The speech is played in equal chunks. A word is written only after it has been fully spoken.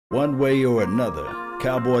One way or another,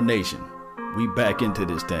 Cowboy Nation, we back into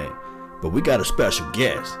this thing. But we got a special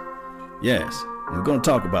guest. Yes, we're going to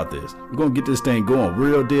talk about this. We're going to get this thing going.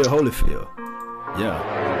 Real deal Holyfield. Yeah.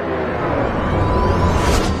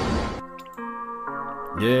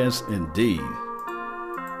 Yes, indeed.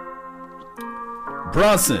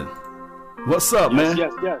 Brunson, what's up, man?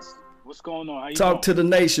 Yes. What's going on? How you Talk doing? to the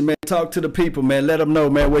nation, man. Talk to the people, man. Let them know,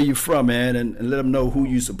 man, where you from, man, and let them know who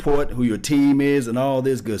you support, who your team is, and all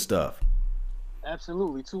this good stuff.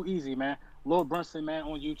 Absolutely. Too easy, man. Lord Brunson, man,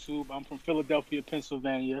 on YouTube. I'm from Philadelphia,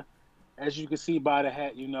 Pennsylvania. As you can see by the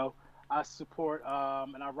hat, I support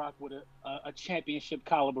and I rock with a championship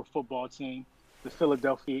caliber football team, the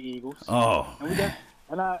Philadelphia Eagles. Oh, and we got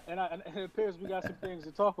and it appears we got some things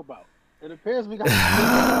to talk about. It appears we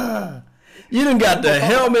got. You done got the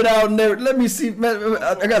helmet out and there. Let me see, man.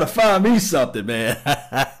 I gotta find me something, man.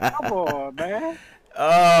 Come on, man.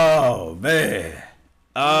 Oh man.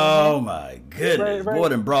 Oh my goodness. Right. Boy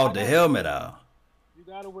done brought the helmet out. You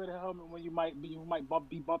gotta wear the helmet when you might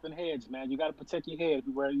be bumping heads, man. You gotta protect your head.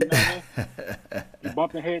 You know what I mean? You're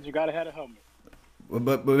bumping heads. You gotta have a helmet.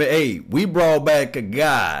 But hey, we brought back a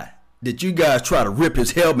guy that you guys try to rip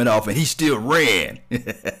his helmet off and he still ran.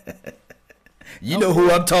 You know who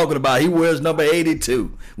I'm talking about. He wears number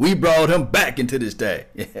 82. We brought him back into this day.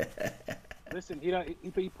 Listen,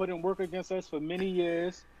 he put in work against us for many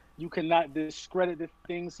years. You cannot discredit the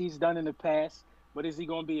things he's done in the past. But is he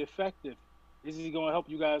going to be effective? Is he going to help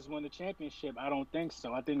you guys win the championship? I don't think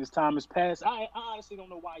so. I think his time has passed. I honestly don't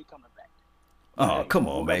know why he's coming back. Oh, come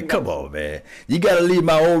on, man. Come on, man. You got to leave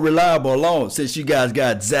my old reliable alone since you guys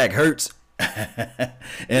got Zach Ertz.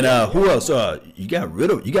 And who else? You got rid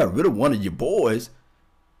of one of your boys,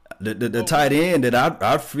 the tight end that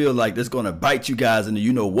I feel like that's going to bite you guys in the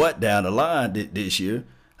you know what down the line this year.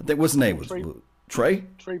 I think what's his name was Trey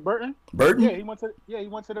Burton. Burton. Yeah, he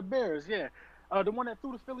went to the Bears. Yeah, the one that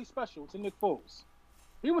threw the Philly special to Nick Foles.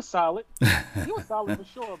 He was solid. He was solid for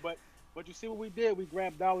sure. But you see what we did? We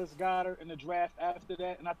grabbed Dallas Goedert in the draft after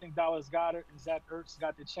that, and I think Dallas Goedert and Zach Ertz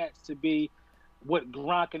got the chance to be what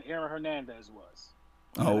Gronk and Aaron Hernandez was.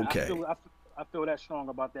 Okay. I feel that strong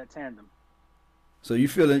about that tandem. So you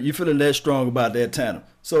feeling that strong about that tandem.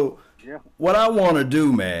 So yeah. What I want to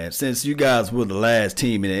do, man, since you guys were the last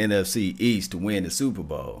team in the NFC East to win the Super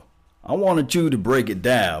Bowl, I wanted you to break it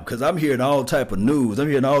down because I'm hearing all type of news. I'm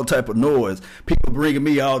hearing all type of noise. People bringing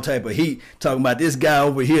me all type of heat, talking about this guy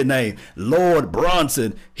over here named Lord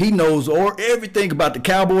Brunson. He knows everything about the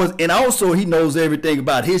Cowboys, and also he knows everything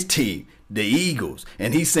about his team, the Eagles.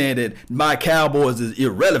 And he's saying that my Cowboys is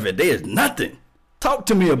irrelevant. There's nothing. Talk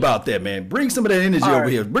to me about that, man. Bring some of that energy over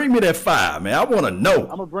here. Bring me that fire, man. I want to know.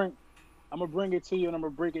 I'm gonna bring it to you, and I'm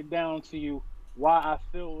gonna break it down to you why I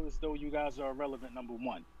feel as though you guys are irrelevant. Number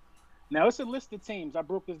one. Now, it's a list of teams. I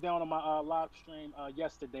broke this down on my live stream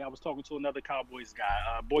yesterday. I was talking to another Cowboys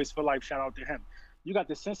guy. Boys for Life, shout out to him. You got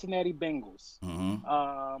the Cincinnati Bengals,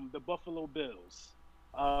 the Buffalo Bills,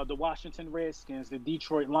 the Washington Redskins, the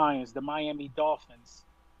Detroit Lions, the Miami Dolphins,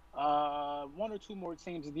 one or two more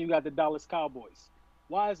teams, and then you got the Dallas Cowboys.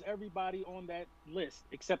 Why is everybody on that list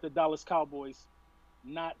except the Dallas Cowboys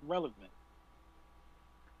not relevant?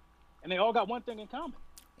 And they all got one thing in common.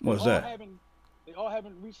 What's that? They all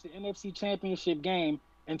haven't reached the NFC Championship game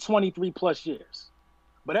in 23 plus years.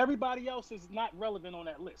 But everybody else is not relevant on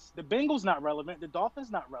that list. The Bengals not relevant. The Dolphins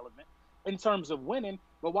not relevant in terms of winning.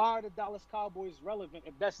 But why are the Dallas Cowboys relevant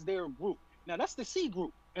if that's their group? Now, that's the C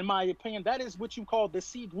group, in my opinion. That is what you call the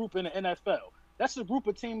C group in the NFL. That's a group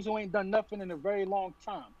of teams who ain't done nothing in a very long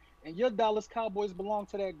time. And your Dallas Cowboys belong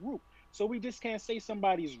to that group. So we just can't say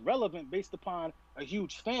somebody's relevant based upon a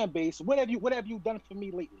huge fan base. What have you done for me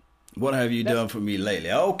lately? What have you done for me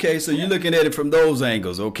lately? Okay, so you're looking at it from those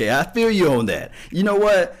angles. Okay, I feel you on that. You know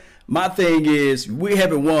what? My thing is, we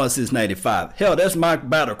haven't won since 95. Hell, that's my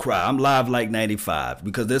battle cry. I'm live like 95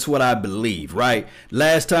 because that's what I believe, right?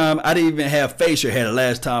 Last time, I didn't even have facial hair the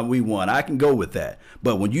last time we won. I can go with that.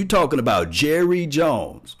 But when you're talking about Jerry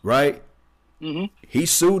Jones, right? Mm-hmm. He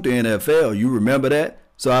sued the NFL. You remember that?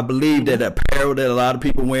 So I believe that apparel that a lot of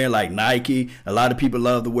people wear, like Nike, a lot of people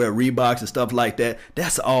love to wear Reeboks and stuff like that.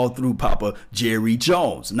 That's all through Papa Jerry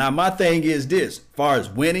Jones. Now, my thing is this. As far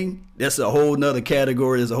as winning, that's a whole nother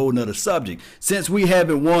category. That's a whole nother subject. Since we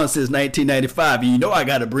haven't won since 1995, and you know I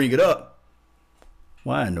got to bring it up.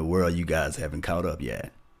 Why in the world you guys haven't caught up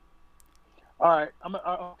yet? All right.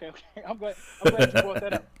 Okay. I'm glad you brought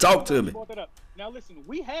that up. Talk to me. Now, listen,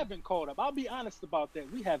 we haven't caught up. I'll be honest about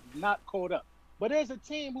that. We have not caught up. But there's a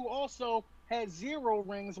team who also had 0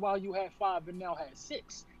 rings while you had 5 and now had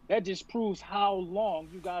 6. That just proves how long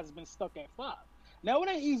you guys have been stuck at 5. Now, it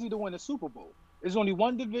ain't easy to win a Super Bowl. There's only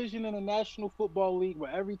one division in the National Football League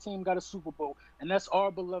where every team got a Super Bowl, and that's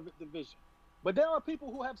our beloved division. But there are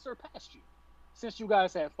people who have surpassed you since you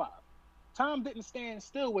guys had 5. Time didn't stand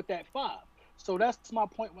still with that 5. So that's my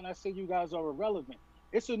point when I say you guys are irrelevant.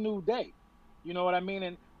 It's a new day. You know what I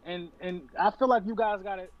mean? And I feel like you guys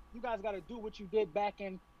gotta do what you did back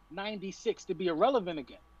in '96 to be irrelevant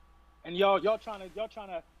again. And y'all trying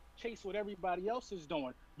to chase what everybody else is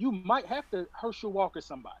doing. You might have to Herschel Walker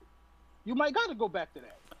somebody. You might got to go back to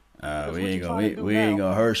that. We ain't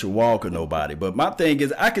gonna Herschel Walker nobody. But my thing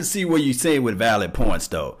is, I can see what you're saying with valid points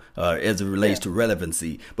though, as it relates to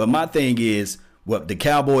relevancy. But my thing is what the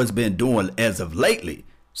Cowboys been doing as of lately,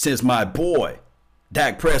 since my boy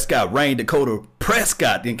Dak Prescott, Rain Dakota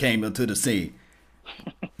Prescott, then came into the scene.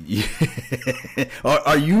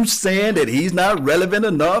 Are you saying that he's not relevant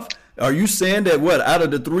enough? Are you saying that out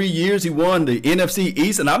of the 3 years he won the NFC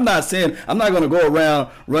East? And I'm not saying I'm not going to go around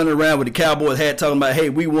running around with the Cowboys hat talking about, hey,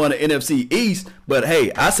 we won the NFC East, but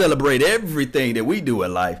hey, I celebrate everything that we do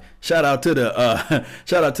in life. Shout out to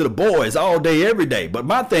the boys all day, every day. But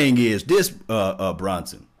my thing is this,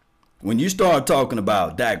 Brunson, when you start talking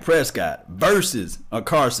about Dak Prescott versus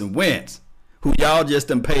Carson Wentz, who y'all just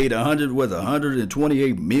done paid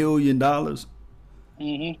 $128 million.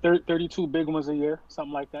 32 big ones a year,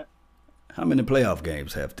 something like that. How many playoff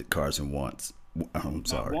games have Carson Wentz?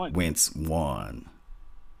 Wentz won.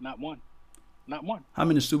 Not one. How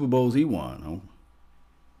many Super Bowls he won?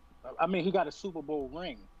 I mean, he got a Super Bowl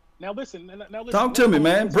ring. Now listen. Talk to me,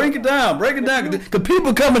 man. Break it down. Because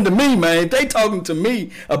people coming to me, man. They talking to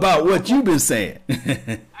me about what you've been saying.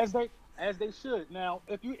 As they should. Now,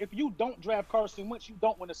 if you don't draft Carson Wentz, you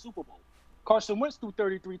don't win a Super Bowl. Carson Wentz threw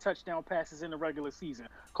 33 touchdown passes in the regular season.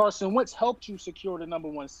 Carson Wentz helped you secure the number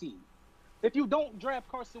 1 seed. If you don't draft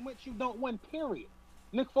Carson Wentz, you don't win, period.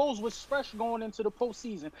 Nick Foles was fresh going into the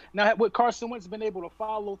postseason. Now, would Carson Wentz been able to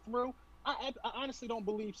follow through? I honestly don't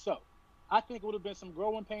believe so. I think it would have been some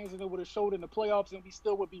growing pains, and it would have showed in the playoffs, and we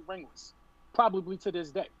still would be ringless, probably to this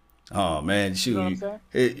day. Oh man, shoot! You know what I'm saying?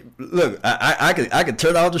 Hey, look, I could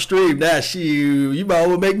turn off the stream now. Shoot, you might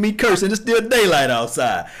well make me curse, and it's still daylight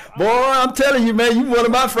outside. Boy, I'm telling you, man, you one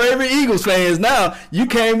of my favorite Eagles fans now. You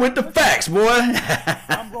came with the facts, boy.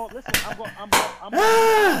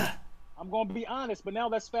 I'm going to be honest, but now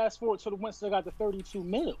let's fast forward to the Wentz that got the 32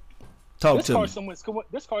 mil. This Carson Wentz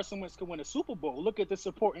could win a Super Bowl. Look at the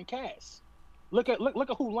supporting cast. Look at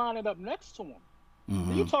who lining up next to him.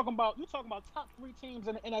 Mm-hmm. You talking about top 3 teams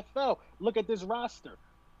in the NFL. Look at this roster.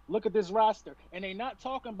 And they not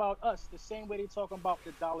talking about us the same way they talking about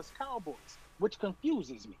the Dallas Cowboys, which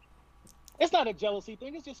confuses me. It's not a jealousy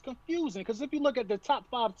thing. It's just confusing because if you look at the top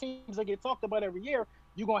 5 teams that get talked about every year,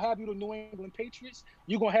 you're going to have you the New England Patriots.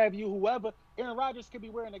 You're going to have you whoever. Aaron Rodgers could be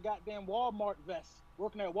wearing a goddamn Walmart vest,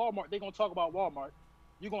 working at Walmart. They're going to talk about Walmart.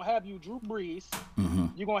 You're going to have you Drew Brees. Mm-hmm.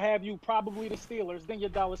 You're going to have you probably the Steelers, then your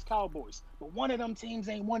Dallas Cowboys. But one of them teams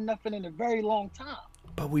ain't won nothing in a very long time.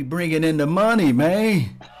 But we bringing in the money,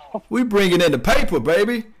 man. We bringing in the paper,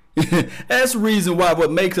 baby. That's the reason why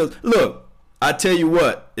what makes us – look, I tell you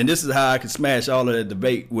what, and this is how I can smash all of that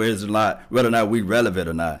debate whether or not we relevant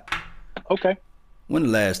or not. Okay. When the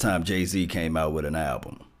last time Jay-Z came out with an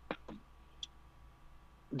album?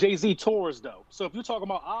 Jay-Z tours, though. So if you're talking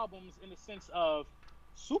about albums in the sense of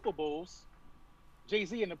Super Bowls,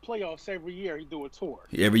 Jay-Z in the playoffs every year he do a tour.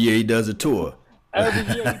 Every year he does a tour.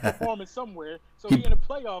 Every year he performing somewhere. So he in the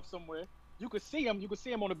playoffs somewhere. You could see him. You could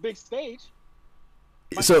see him on a big stage.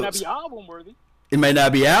 Might not be album worthy. It may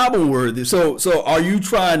not be album worthy. So are you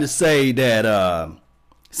trying to say that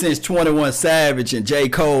since 21 Savage and J.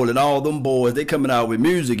 Cole and all them boys, they coming out with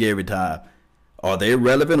music every time, are they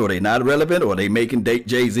relevant or they not relevant, or are they making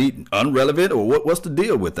Jay-Z unrelevant, or what's the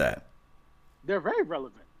deal with that? They're very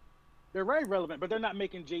relevant. But they're not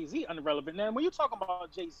making Jay-Z irrelevant. Now, when you're talking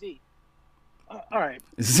about Jay-Z, all right.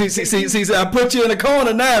 See, I put you in the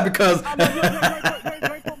corner now because. You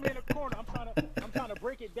ain't put me in the corner. I'm trying to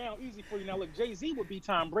break it down easy for you. Now, look, Jay-Z would be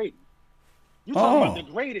Tom Brady. You talking about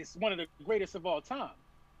the greatest, one of the greatest of all time.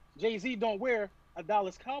 Jay-Z don't wear a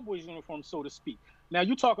Dallas Cowboys uniform, so to speak. Now,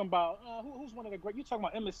 you talking about who's one of the great? You talking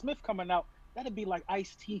about Emmitt Smith coming out? That'd be like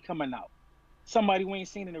Ice-T coming out. Somebody we ain't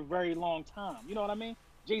seen in a very long time. You know what I mean?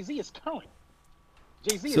 Jay-Z is current.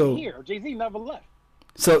 Jay-Z is here. Jay-Z never left.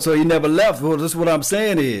 So he never left. Well, this is what I'm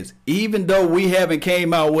saying is, even though we haven't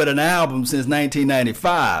came out with an album since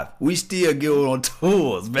 1995, we still go on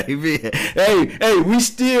tours, baby. Hey, we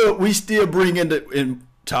still bring into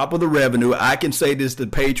top of the revenue. I can say this: the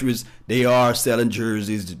Patriots, they are selling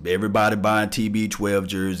jerseys. Everybody buying TB12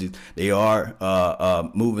 jerseys. They are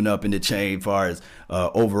moving up in the chain as far as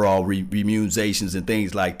overall remunerations and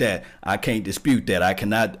things like that. I can't dispute that. I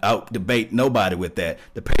cannot out debate nobody with that.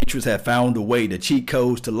 The Patriots have found a way to cheat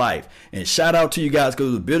codes to life. And shout out to you guys, because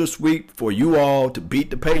it was bittersweet for you all to beat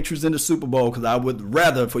the Patriots in the Super Bowl, because I would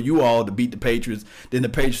rather for you all to beat the Patriots than the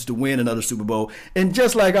Patriots to win another Super Bowl. And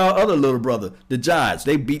just like our other little brother, the Giants,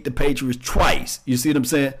 they beat the Patriots twice. You see what I'm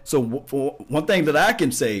saying? So for one thing that I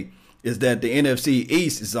can say is that the NFC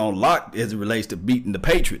East is on lock as it relates to beating the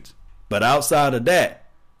Patriots. But outside of that,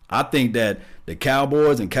 I think that the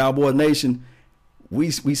Cowboys and Cowboy Nation, we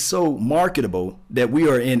so marketable that we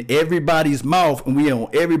are in everybody's mouth and we on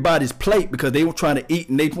everybody's plate, because they were trying to eat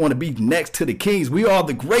and they want to be next to the Kings. We are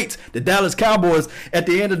the greats, the Dallas Cowboys. At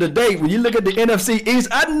the end of the day, when you look at the NFC East,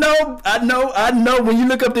 I know. When you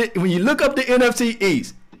look up the NFC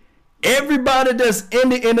East, everybody that's in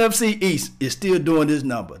the NFC East is still doing this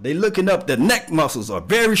number. They looking up. The neck muscles are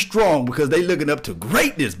very strong because they looking up to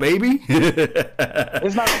greatness, baby.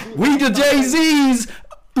 It's not we the Jay-Z's.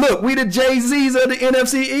 Look, we the Jay-Z's of the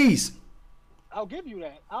NFC East. I'll give you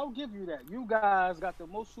that. You guys got the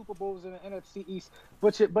most Super Bowls in the NFC East,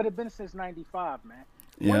 but it's been since '95, man.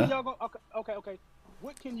 Yeah. When y'all go? Okay.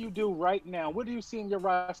 What can you do right now? What do you see in your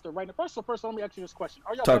roster right now? First, let me ask you this question: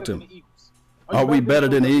 are y'all better than the Eagles? Are we better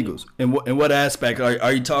than the Eagles? In what aspect?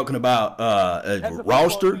 Are you talking about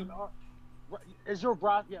roster? Is your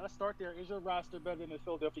roster? Yeah, let's start there. Is your roster better than the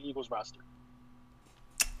Philadelphia Eagles roster?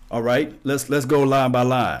 All right, let's go line by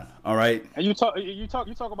line. All right. And you talk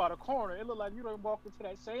about a corner. It looked like you done walked into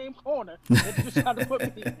that same corner that you just tried to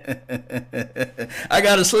put me in. I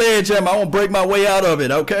got a sledgehammer. I won't break my way out of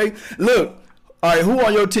it. Okay. Look. All right. Who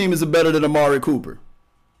on your team is better than Amari Cooper?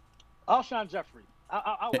 Alshon Jeffrey.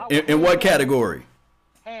 In what category?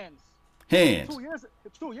 Hands. 2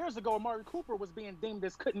 years ago, Amari Cooper was being deemed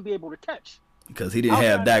as couldn't be able to catch because he didn't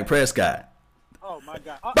have Dak Prescott. Oh my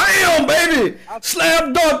God! Bam, baby!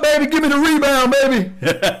 Slam dunk, baby! Give me the rebound, baby!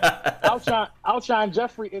 Alshon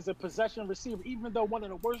Jeffrey is a possession receiver, even though one of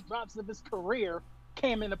the worst drops of his career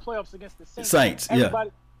came in the playoffs against the Saints.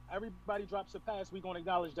 Everybody drops a pass. We're going to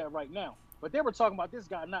acknowledge that right now. But they were talking about this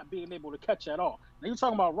guy not being able to catch at all. Now you're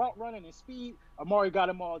talking about route running and speed. Amari got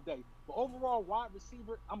him all day. But overall, wide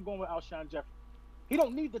receiver, I'm going with Alshon Jeffrey. He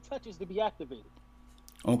don't need the touches to be activated.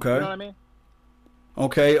 Okay. You know what I mean?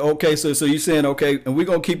 Okay. So you're saying, okay, and we're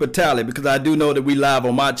going to keep a tally, because I do know that we live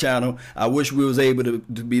on my channel. I wish we was able to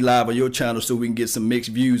be live on your channel so we can get some mixed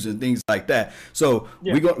views and things like that. So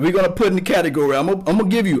we're going to put in the category. I'm going to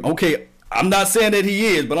give you, okay, I'm not saying that he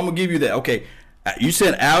is, but I'm going to give you that. Okay. You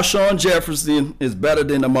said Alshon Jefferson is better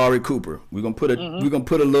than Amari Cooper. We're going to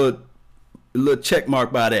put a little check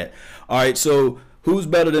mark by that. All right. So who's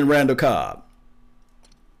better than Randall Cobb?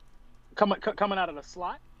 Coming out of the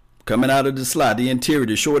slot? Coming out of the slot, the interior,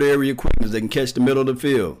 the short area quickness, they can catch the middle of the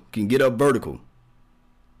field, can get up vertical,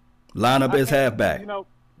 line up as halfback.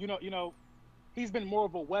 You know, he's been more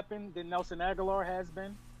of a weapon than Nelson Aguilar has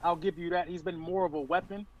been. I'll give you that. He's been more of a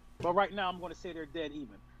weapon. But right now, I'm going to say they're dead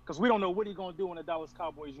even, because we don't know what he's going to do in a Dallas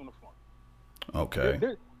Cowboys uniform. Okay.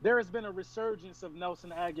 There has been a resurgence of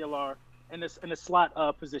Nelson Aguilar in the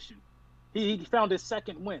slot position. He found his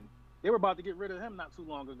second win. They were about to get rid of him not too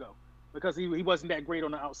long ago, because he wasn't that great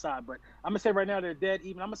on the outside. But I'm going to say right now they're dead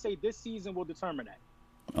even. I'm going to say this season will determine that.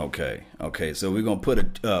 Okay. So we're going to put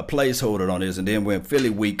a placeholder on this, and then when Philly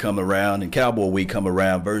week come around and Cowboy week come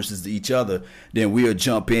around versus each other, then we'll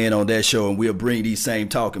jump in on that show and we'll bring these same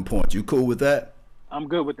talking points. You cool with that? I'm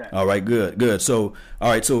good with that. All right, good. So,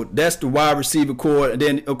 so that's the wide receiver core. And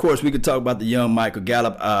then, of course, we could talk about the young Michael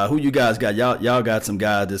Gallup. Who you guys got? Y'all got some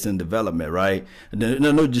guys that's in development, right? And then,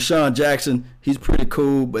 Deshaun Jackson, he's pretty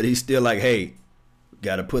cool, but he's still like, hey,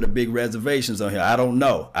 got to put a big reservations on here. I don't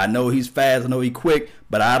know. I know he's fast. I know he's quick,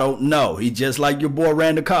 but I don't know. He's just like your boy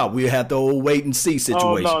Randall Cobb. We have to old wait and see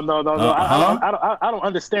situation. Oh, no. I don't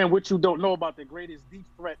understand what you don't know about the greatest deep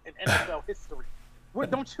threat in NFL history. What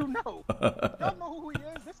don't you know? Y'all know who he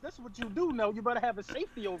is. That's what you do know. You better have a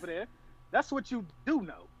safety over there. That's what you do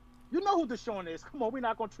know. You know who Deshaun is. Come on, we're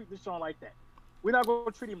not going to treat Deshaun like that. We're not going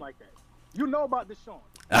to treat him like that. You know about Deshaun.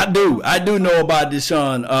 I do know about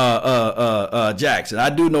Deshaun Jackson. I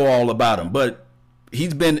do know all about him, but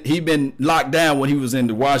he's been locked down when he was in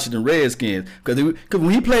the Washington Redskins, because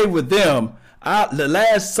when he played with them, the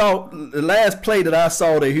last play that I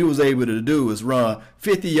saw that he was able to do was run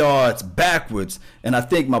 50 yards backwards, and I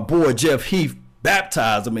think my boy Jeff Heath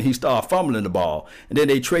baptized him, and he started fumbling the ball. And then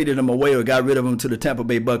they traded him away or got rid of him to the Tampa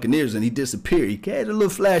Bay Buccaneers, and he disappeared. He had a little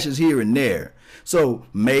flashes here and there. So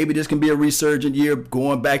maybe this can be a resurgent year,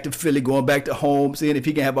 going back to Philly, going back to home, seeing if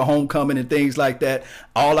he can have a homecoming and things like that.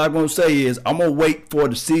 All I'm going to say is I'm going to wait for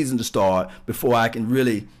the season to start before I can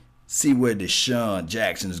really see what Deshaun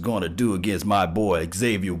Jackson is going to do against my boy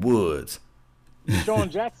Xavier Woods. Deshaun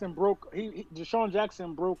Jackson broke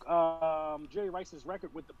Jerry Rice's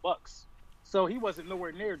record with the Bucs. So he wasn't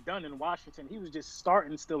nowhere near done in Washington. He was just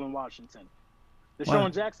starting still in Washington.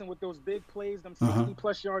 Deshaun Jackson with those big plays, them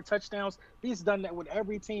 60-plus yard touchdowns, he's done that with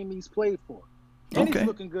every team he's played for. And he's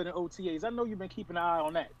looking good in OTAs. I know you've been keeping an eye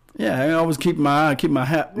on that. Yeah, I always keep my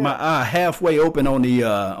eye halfway open on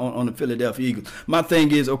the Philadelphia Eagles. My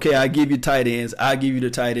thing is, okay, I give you tight ends. I give you the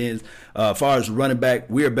tight ends. As far as running back,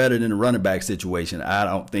 we're better than the running back situation. I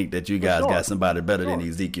don't think that you guys got somebody better than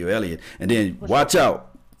Ezekiel Elliott. And then watch out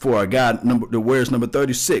for a guy that wears number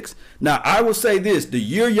 36. Now, I will say this. The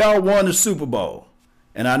year y'all won the Super Bowl,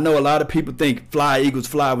 and I know a lot of people think fly, Eagles,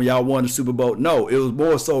 fly when y'all won the Super Bowl. No, it was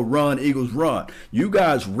more so run, Eagles, run. You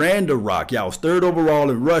guys ran the rock. Y'all was third overall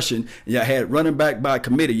in rushing. And y'all had running back by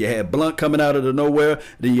committee. You had Blunt coming out of the nowhere.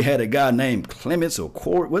 Then you had a guy named Clements or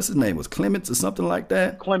what's his name? Was Clements or something like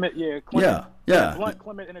that? Clement. Yeah. Blunt,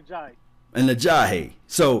 Clement, and Ajayi. And Ajayi.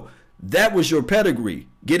 So that was your pedigree.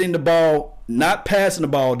 Getting the ball, not passing the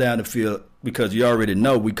ball down the field, because you already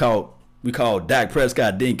know we called Dak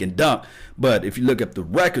Prescott dink and dunk. But if you look up the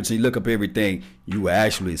records and you look up everything, you will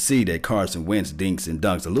actually see that Carson Wentz dinks and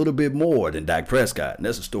dunks a little bit more than Dak Prescott. And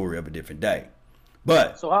that's a story of a different day.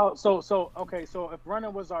 But so if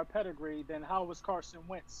running was our pedigree, then how was Carson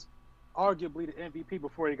Wentz arguably the MVP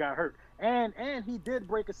before he got hurt? And he did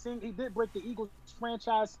break the Eagles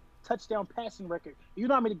franchise touchdown passing record. You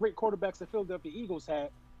know how many great quarterbacks the Philadelphia Eagles had?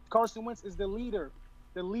 Carson Wentz is the leader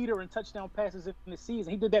in touchdown passes in the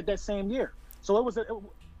season. He did that same year. So it was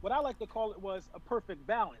what I like to call it was a perfect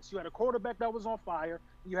balance. You had a quarterback that was on fire,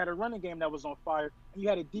 you had a running game that was on fire, and you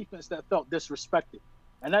had a defense that felt disrespected.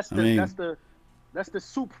 And that's the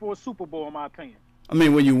soup for a Super Bowl, in my opinion. I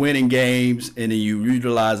mean, when you're winning games and then you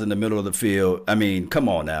utilize in the middle of the field, I mean, come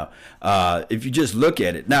on now. If you just look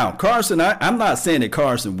at it. Now, Carson, I'm not saying that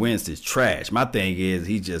Carson Wentz is trash. My thing is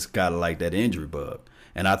he just got like that injury bug.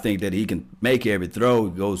 And I think that he can make every throw.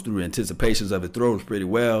 He goes through anticipations of his throws pretty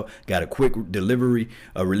well. Got a quick delivery,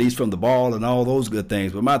 a release from the ball, and all those good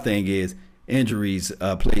things. But my thing is injuries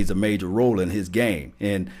plays a major role in his game.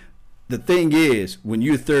 And the thing is, when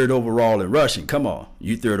you're third overall in rushing, come on,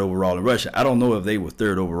 you third overall in rushing. I don't know if they were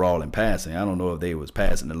third overall in passing. I don't know if they was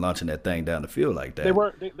passing and launching that thing down the field like that. They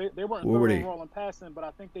weren't third overall in passing, but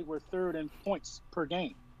I think they were third in points per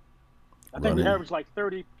game. I think they averaged like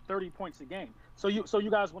 30 points a game. So you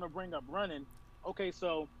guys want to bring up running. Okay,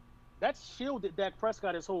 so that's shielded Dak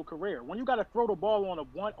Prescott his whole career. When you got to throw the ball on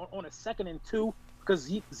a 2nd and 2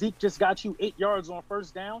 because Zeke just got you 8 yards on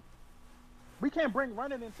first down, we can't bring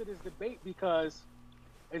running into this debate because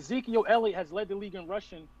Ezekiel Elliott has led the league in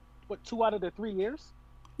rushing, 2 out of the 3 years?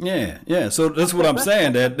 Yeah. So that's what I'm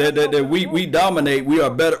saying. That we dominate. We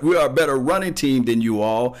are a better running team than you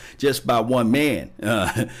all just by one man.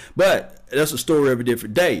 But that's a story of a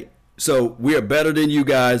different day. So we are better than you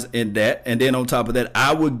guys in that. And then on top of that,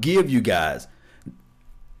 I would give you guys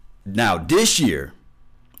now this year,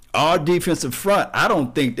 our defensive front, I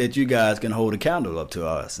don't think that you guys can hold a candle up to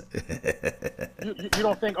us. You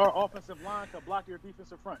don't think our offensive line can block your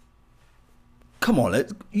defensive front? Come on.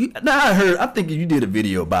 I think you did a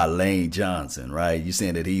video about Lane Johnson, right? You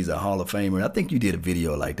saying that he's a Hall of Famer. I think you did a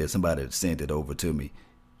video like that. Somebody sent it over to me.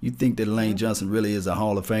 You think that Lane Johnson really is a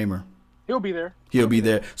Hall of Famer? He'll be there. He'll be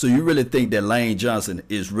there. So you really think that Lane Johnson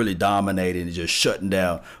is really dominating and just shutting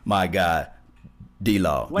down my guy,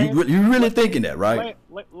 D-Law? You really thinking that, right?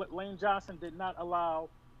 Lane Johnson did not allow,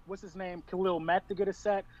 what's his name, Khalil Mack to get a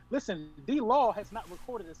sack. Listen, D-Law has not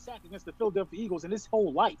recorded a sack against the Philadelphia Eagles in his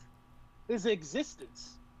whole life. His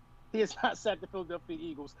existence. He has not sacked the Philadelphia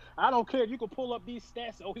Eagles. I don't care. You can pull up these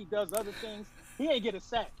stats. Oh, he does other things. He ain't get a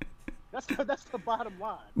sack. That's the bottom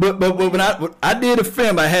line. But when I did a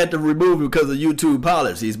film, I had to remove it because of YouTube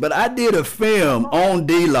policies. But I did a film on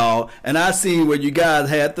D-Law, and I seen where you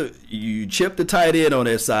guys you chipped the tight end on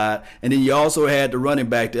that side, and then you also had the running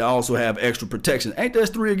back that also have extra protection. Ain't that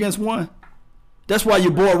 3 against 1? That's why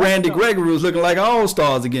your boy Randy Gregory was looking like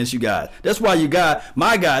all-stars against you guys. That's why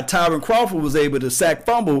my guy Tyron Crawford was able to sack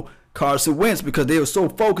fumble Carson Wentz because they were so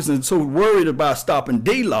focused and so worried about stopping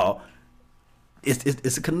D-Law.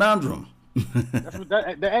 It's a conundrum. That's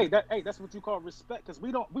what you call respect, because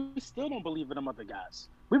we still don't believe in them other guys.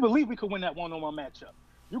 We believe we could win that one-on-one matchup.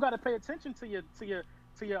 You got to pay attention to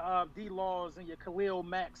to your D Laws and your Khalil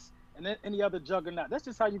Macks and then any other juggernaut. That's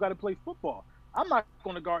just how you got to play football. I'm not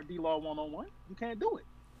going to guard D Law 1-on-1. You can't do it.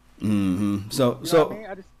 Mm-hmm. You know what I mean?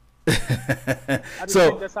 I just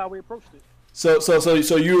think that's how we approached it.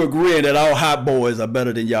 So you agreeing that all hot boys are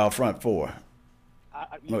better than y'all front four?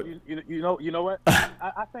 You know what?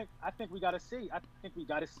 I think we gotta see.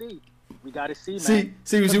 We gotta see, man.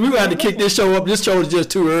 See, we got to kick this show up. This show is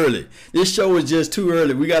just too early.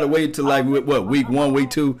 We gotta wait till like what, week 1, week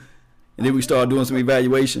 2, and then we start doing some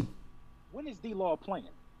evaluation. When is D-Law playing?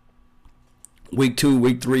 Week 2,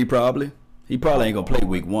 week 3, probably. He probably ain't gonna play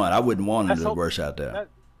week 1. I wouldn't want him to rush out there.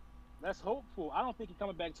 That's hopeful. I don't think he's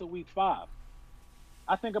coming back till week 5.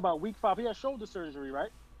 I think about week 5. He has shoulder surgery, right?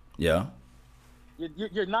 Yeah.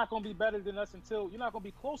 You're not going to be better than us you're not going to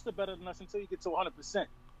be close to better than us until you get to 100%.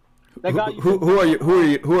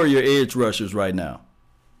 Who are your edge rushers right now?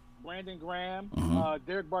 Brandon Graham,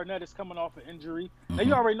 Derek Barnett is coming off an injury. Now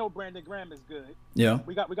you already know Brandon Graham is good. Yeah.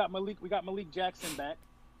 We got Malik Jackson back.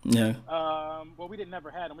 Yeah. Well, we didn't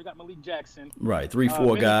never had him. We got Malik Jackson. Right,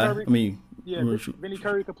 3-4 guy. Curry, Vinny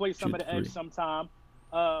Curry could play some of the edge sometime.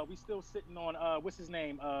 We still sitting on what's his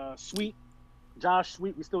name? Sweet. Josh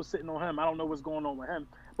Sweet, we still sitting on him. I don't know what's going on with him.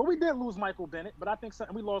 But we did lose Michael Bennett. But I think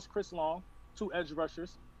we lost Chris Long, 2 edge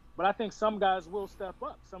rushers. But I think some guys will step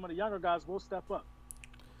up. Some of the younger guys will step up.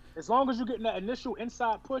 As long as you're getting that initial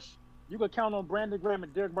inside push, you can count on Brandon Graham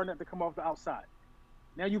and Derek Barnett to come off the outside.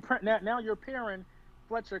 Now you're pairing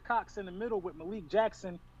Fletcher Cox in the middle with Malik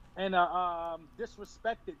Jackson and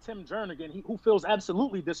disrespected Tim Jernigan, who feels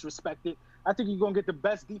absolutely disrespected. I think you're going to get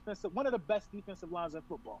one of the best defensive lines in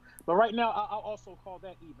football. But right now, I'll also call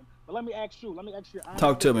that even. But let me ask you.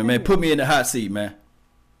 Talk to me, man. Put me in the hot seat, man.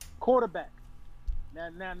 Quarterback. Now,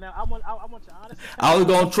 I want your honest. I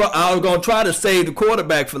was gonna try to save the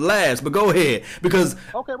quarterback for last, but go ahead because.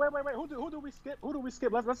 Okay, wait. Who do we skip?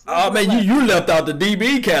 Let's oh man, you left out the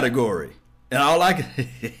DB category, and all I can.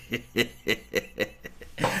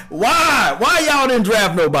 Why y'all didn't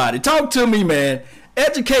draft nobody? Talk to me, man.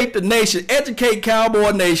 Educate the nation. Educate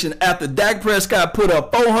Cowboy Nation after Dak Prescott put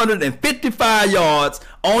up 455 yards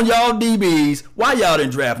on y'all DBs. Why y'all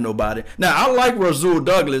didn't draft nobody? Now, I like Rasul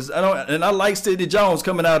Douglas, and I like Sidney Jones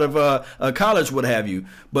coming out of college, what have you.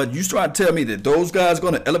 But you trying to tell me that those guys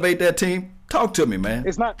going to elevate that team? Talk to me, man.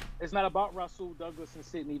 It's not about Rasul Douglas and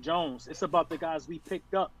Sidney Jones. It's about the guys we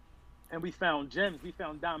picked up, and we found gems. We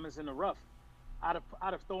found diamonds in the rough. I'd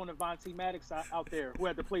have thrown Avonte Maddox out there, who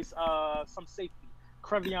had to place some safety.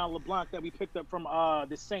 Crevion LeBlanc that we picked up from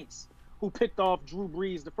the Saints, who picked off Drew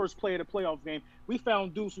Brees, the first play of the playoff game. We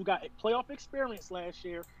found dudes who got playoff experience last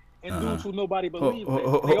year and dudes who nobody believed in.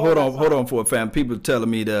 Hold on for a fan. People telling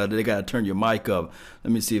me that they got to turn your mic up.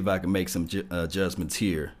 Let me see if I can make some adjustments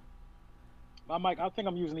here. My mic, I think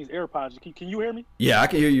I'm using these AirPods. Can you hear me? Yeah, I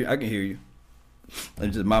can hear you.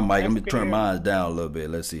 It's just my mic. Let me turn mine down a little bit.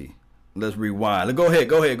 Let's see. Let's rewind. Go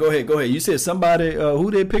ahead. You said somebody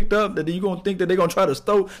who they picked up that you gonna think that they're gonna try to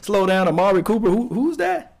slow down Amari Cooper. Who's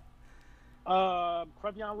that?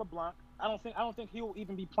 Crevion LeBlanc. I don't think he'll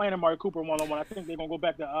even be playing Amari Cooper 1-on-1. I think they're gonna go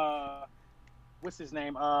back to what's his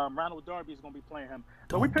name? Ronald Darby is gonna be playing him.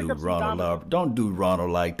 But we picked up some Ronald. Don't do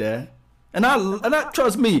Ronald like that. And I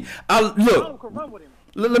trust me. Look.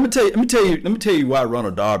 Let me tell you why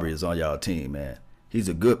Ronald Darby is on y'all team, man. He's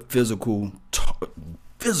a good physical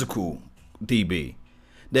DB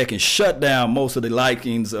that can shut down most of the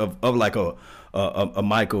likings of like a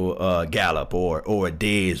Michael Gallup or a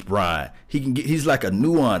Dez Bryant. He's like a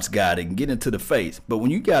nuanced guy that can get into the face. But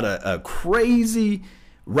when you got a crazy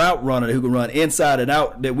route runner who can run inside and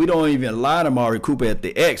out, that we don't even line Amari Cooper at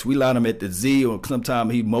the X, we line him at the Z, or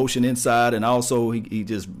sometimes he motion inside and also he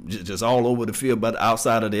just all over the field, but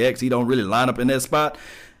outside of the X, he don't really line up in that spot.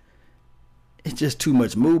 It's just too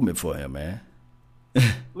much movement for him, man.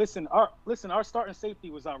 Listen, our starting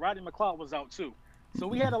safety was out. Rodney McLeod was out too. So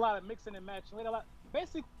we had a lot of mixing and matching.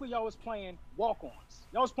 Basically, y'all was playing walk-ons.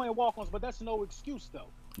 But that's no excuse, though.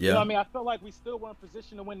 Yeah. You know what I mean? I felt like we still were in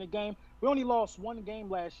position to win the game. We only lost one game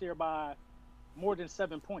last year by more than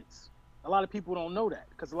 7 points. A lot of people don't know that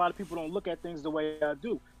because a lot of people don't look at things the way I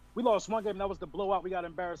do. We lost one game. That was the blowout. We got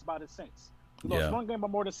embarrassed by the Saints. We lost one game by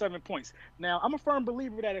more than 7 points. Now, I'm a firm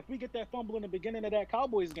believer that if we get that fumble in the beginning of that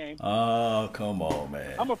Cowboys game. Oh, come on,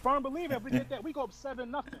 man. I'm a firm believer if we get that, we go up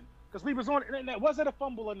 7-0. Because we was on it. Was it a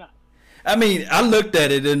fumble or not? I mean, I looked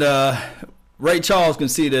at it, and Ray Charles can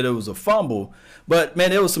see that it was a fumble. But,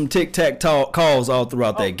 man, there was some tic-tac calls all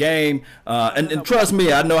throughout that game. And trust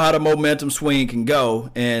me, I know how the momentum swing can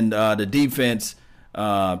go. And the defense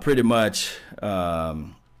pretty much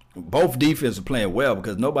both defenses are playing well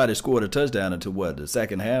because nobody scored a touchdown until, the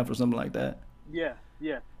second half or something like that? Yeah.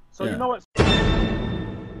 Yeah. So Yeah. you know what?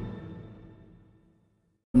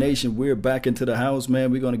 Nation, we're back into the house, man.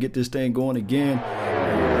 We're gonna get this thing going again.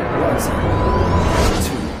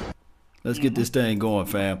 Let's get this thing going,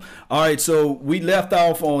 fam. All right, so we left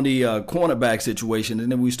off on the cornerback situation,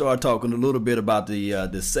 and then we started talking a little bit about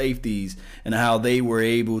the safeties and how they were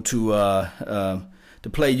able to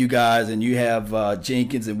play you guys. And you have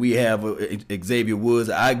Jenkins, and we have Xavier Woods.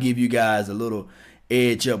 I give you guys a little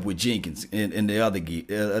edge up with Jenkins and the other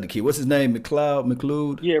kid. What's his name?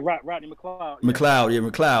 McLeod? Yeah, Rodney McLeod. Yeah.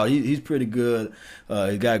 McLeod. He's pretty good.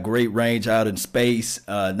 He's got great range out in space.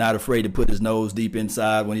 Not afraid to put his nose deep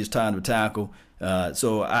inside when it's time to tackle.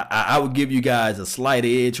 So I would give you guys a slight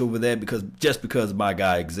edge over that because my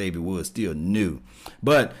guy Xavier Woods still new.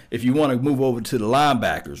 But if you want to move over to the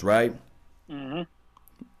linebackers, right? Mm-hmm.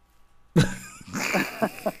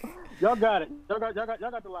 Y'all got it. Y'all got the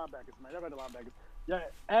linebackers, man. Y'all got the linebackers. Yeah,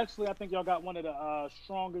 actually, I think y'all got one of the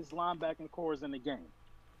strongest linebacking cores in the game.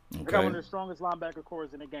 Okay. You got one of the strongest linebacker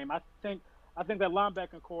cores in the game. I think that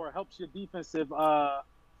linebacking core helps your defensive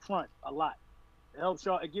front a lot. It helps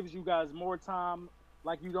y'all. It gives you guys more time.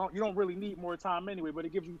 Like you don't really need more time anyway, but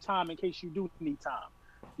it gives you time in case you do need time.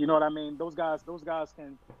 You know what I mean? Those guys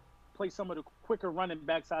can play some of the quicker running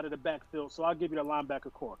backs out of the backfield. So I'll give you the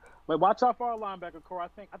linebacker core. But watch out for our linebacker core. I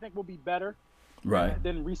think we'll be better. Right.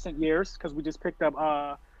 Than recent years because we just picked up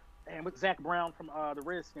and with Zach Brown from the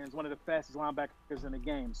Redskins, one of the fastest linebackers in the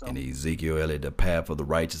game. So. And Ezekiel Elliott, the path of the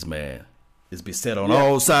righteous man, is beset on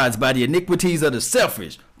all sides by the iniquities of the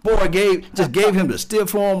selfish. Boy gave him the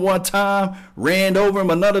stiff arm one time, ran over him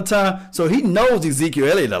another time, so he knows Ezekiel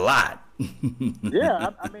Elliott a lot. Yeah,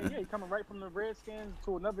 I mean, he's coming right from the Redskins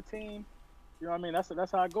to another team. You know what I mean?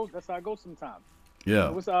 That's how it goes. That's how it goes sometimes. Yeah.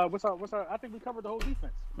 What's our? I think we covered the whole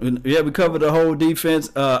defense. Yeah, we covered the whole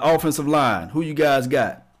defense. Offensive line. Who you guys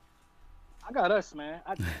got? I got us, man.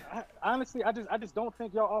 I honestly, I just don't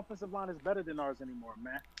think your offensive line is better than ours anymore,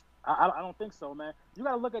 man. I don't think so, man. You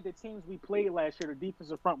got to look at the teams we played last year. The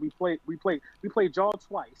defensive front we played y'all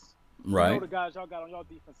twice. Right. You know the guys y'all got on your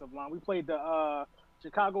defensive line. We played the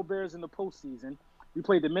Chicago Bears in the postseason. We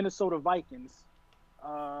played the Minnesota Vikings.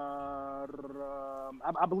 I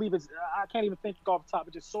believe I can't even think off the top.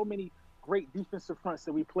 But just so many great defensive fronts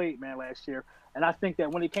that we played, man, last year. And I think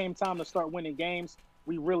that when it came time to start winning games,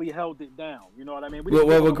 we really held it down. You know what I mean?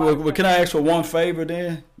 Well, can I ask for one favor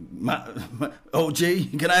then? My OG,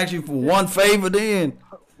 can I ask you for one favor then?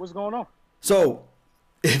 What's going on? So,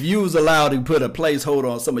 if you was allowed to put a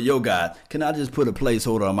placeholder on some of your guys, can I just put a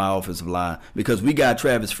placeholder on my offensive line? Because we got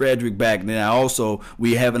Travis Frederick back now. Also,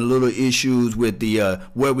 we having a little issues with the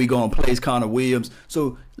where we going to place Connor Williams.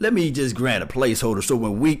 So, let me just grant a placeholder. So,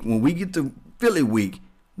 when we get to Philly week,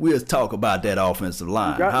 we'll talk about that offensive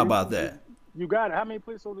line. How about that? You got it. How many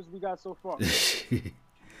placeholders we got so far?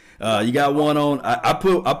 You got one on. I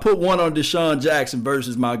put one on Deshaun Jackson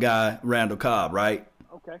versus my guy Randall Cobb, right?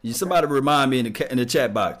 Okay. Somebody remind me in the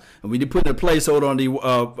chat box. And we did put a placeholder on the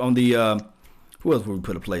who else would we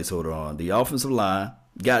put a placeholder on? The offensive line.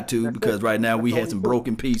 Got to That's because it. right now we That's had some only two.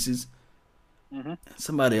 broken pieces. Mm-hmm.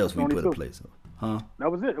 Somebody else we Only put two. a placeholder. Huh?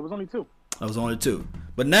 That was it. It was only two. That was only two.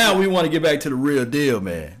 But now we want to get back to the real deal,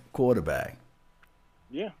 man. Quarterback.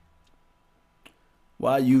 Yeah.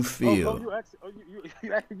 Why you feel?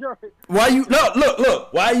 You're Why you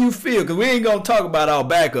look? Why you feel? Because we ain't gonna talk about our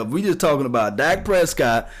backup. We just talking about Dak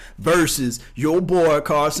Prescott versus your boy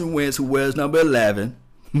Carson Wentz, who wears number 11.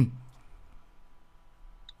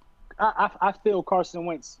 I feel Carson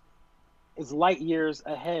Wentz is light years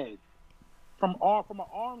ahead from an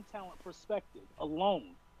arm talent perspective alone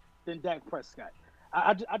than Dak Prescott.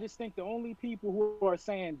 I just think the only people who are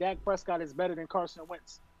saying Dak Prescott is better than Carson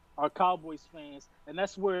Wentz are Cowboys fans, and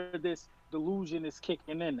that's where this delusion is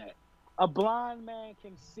kicking in at. A blind man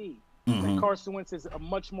can see that Carson Wentz is a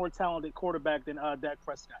much more talented quarterback than Dak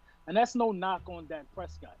Prescott. And that's no knock on Dak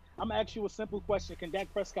Prescott. I'm going to ask you a simple question. Can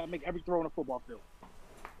Dak Prescott make every throw on a football field?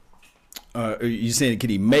 Are you saying can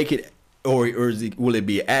he make it, or will it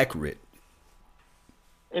be accurate?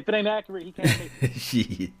 If it ain't accurate, he can't make it.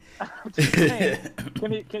 Shit. I'm just saying,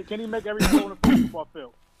 can he make every throw on a football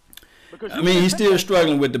field? I mean, he's still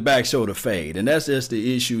struggling with the back shoulder fade, and that's just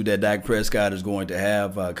the issue that Dak Prescott is going to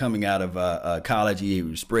have coming out of college.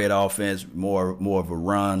 He spread offense, more of a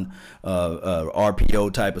run,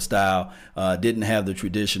 RPO type of style. Didn't have the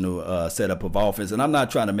traditional setup of offense, and I'm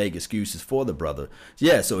not trying to make excuses for the brother.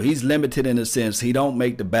 Yeah, so he's limited in a sense. He don't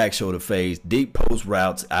make the back shoulder fades, deep post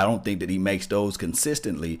routes. I don't think that he makes those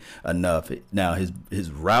consistently enough. Now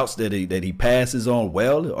his routes that he passes on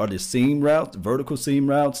well are the seam routes, vertical seam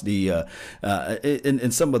routes, the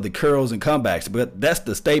in some of the curls and comebacks. But that's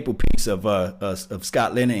the staple piece of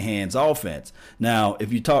Scott Linehan's offense. Now,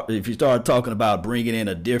 if you start talking about bringing in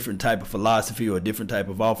a different type of philosophy or a different type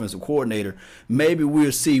of offensive coordinator, maybe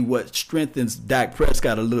we'll see what strengthens Dak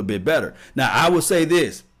Prescott a little bit better. Now, I will say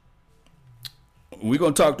this. We're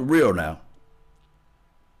going to talk the real now.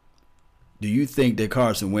 Do you think that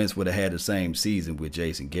Carson Wentz would have had the same season with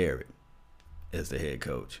Jason Garrett as the head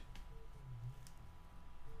coach?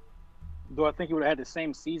 Do I think he would have had the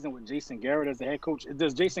same season with Jason Garrett as the head coach?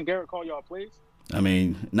 Does Jason Garrett call y'all plays? I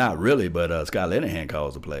mean, not really, but Scott Linehan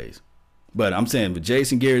calls the plays. But I'm saying with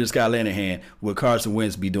Jason Garrett and Scott Linehan, would Carson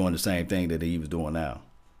Wentz be doing the same thing that he was doing now?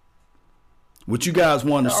 Would you guys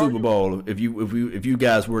won the Super Bowl if you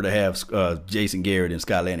guys were to have Jason Garrett and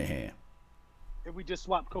Scott Linehan? If we just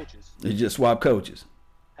swap coaches. You just swap coaches.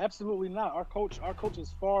 Absolutely not. Our coach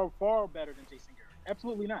is far better than Jason Garrett.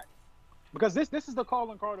 Absolutely not. Because this is the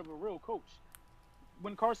calling card of a real coach.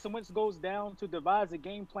 When Carson Wentz goes down to devise a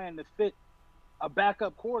game plan to fit a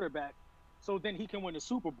backup quarterback, so then he can win a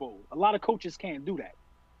Super Bowl. A lot of coaches can't do that.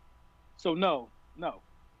 So no.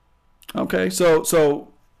 Okay,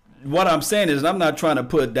 so what I'm saying is I'm not trying to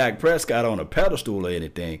put Dak Prescott on a pedestal or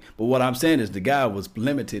anything, but what I'm saying is the guy was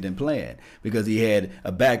limited in playing because he had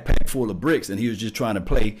a backpack full of bricks and he was just trying to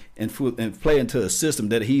play and play into a system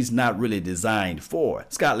that he's not really designed for.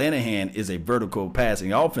 Scott Linehan is a vertical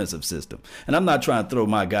passing offensive system, and I'm not trying to throw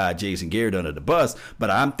my guy Jason Garrett under the bus,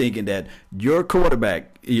 but I'm thinking that your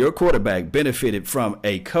quarterback benefited from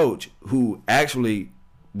a coach who actually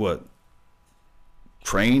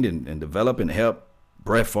trained and developed and helped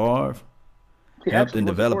Brett Favre, helped and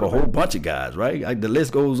develop a whole bunch of guys, right? Like the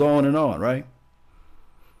list goes on and on, right?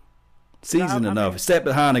 Seasoned enough. Step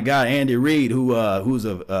behind a guy, Andy Reid, who's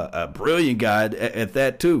a brilliant guy at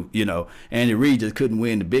that too. You know, Andy Reid just couldn't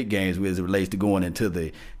win the big games as it relates to going into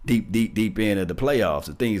the deep end of the playoffs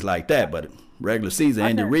and things like that. But regular season,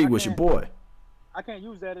 Andy Reid was your boy. I can't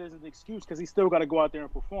use that as an excuse because he still got to go out there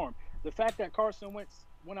and perform. The fact that Carson Wentz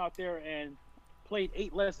went out there and played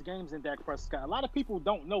 8 less games than Dak Prescott. A lot of people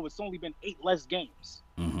don't know it's only been 8 less games.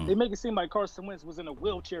 Mm-hmm. They make it seem like Carson Wentz was in a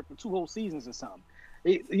wheelchair for 2 whole seasons or something.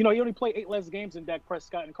 He only played 8 less games than Dak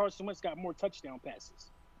Prescott, and Carson Wentz got more touchdown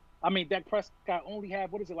passes. I mean, Dak Prescott only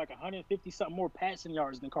had, 150-something more passing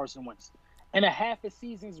yards than Carson Wentz. And a half a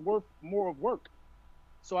season's worth more of work.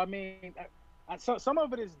 So, I mean, some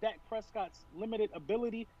of it is Dak Prescott's limited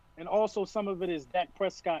ability, and also some of it is Dak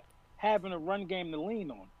Prescott having a run game to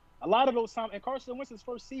lean on. A lot of those times, in Carson Wentz's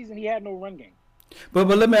first season, he had no run game. But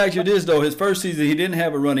let me ask you this, though. His first season, he didn't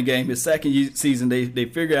have a running game. His second season, they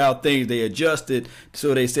figured out things. They adjusted.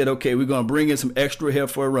 So they said, okay, we're going to bring in some extra help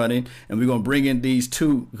for running, and we're going to bring in these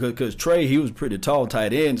two. Because Trey, he was pretty tall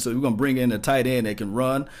tight end, so we're going to bring in a tight end that can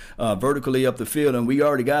run vertically up the field. And we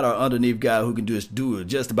already got our underneath guy who can just do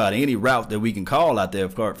just about any route that we can call out there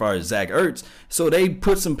as far as Zach Ertz. So they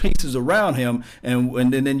put some pieces around him,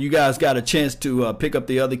 and then you guys got a chance to pick up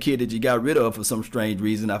the other kid that you got rid of for some strange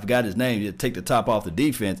reason. I forgot his name. You take the top off the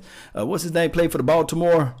defense. What's his name? Played for the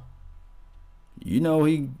Baltimore. You know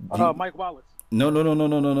he Mike Wallace. No.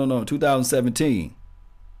 2017.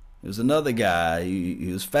 There's another guy. He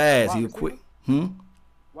was fast. He was quick.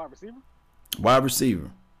 Wide receiver. Wide receiver.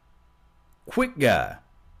 Quick guy.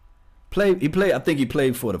 I think he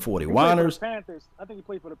played for the 49ers. Panthers. I think he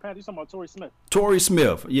played for the Panthers. You're talking about Torrey Smith. Torrey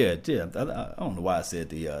Smith. Yeah. I don't know why I said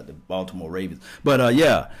the Baltimore Ravens. But,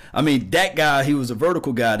 yeah. I mean, that guy, he was a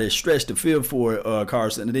vertical guy that stretched the field for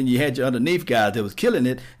Carson. And then you had your underneath guys that was killing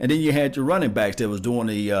it. And then you had your running backs that was doing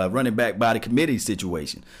the running back by the committee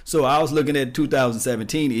situation. So I was looking at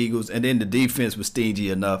 2017 Eagles, and then the defense was stingy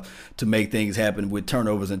enough to make things happen with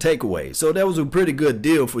turnovers and takeaways. So that was a pretty good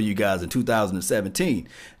deal for you guys in 2017.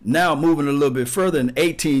 Now, moving a little bit further in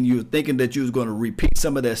 18, you were thinking that you was going to repeat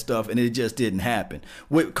some of that stuff, and it just didn't happen.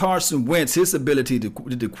 With Carson Wentz, his ability to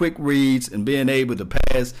the quick reads and being able to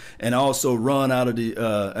pass and also run out of the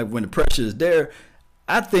when the pressure is there,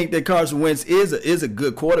 I think that Carson Wentz is a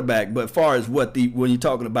good quarterback. But as far as when you're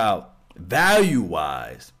talking about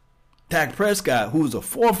value-wise, Dak Prescott, who's a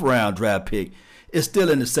 4th-round draft pick, is still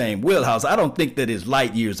in the same wheelhouse. I don't think that it's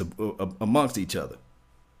light years amongst each other.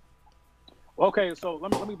 Okay, so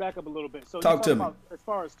let me back up a little bit. So Talk to me. As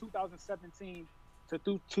far as 2017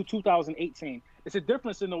 to 2018, it's a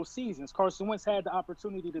difference in those seasons. Carson Wentz had the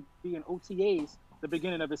opportunity to be in OTAs the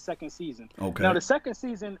beginning of his second season. Okay. Now, the second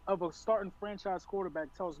season of a starting franchise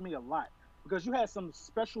quarterback tells me a lot because you had some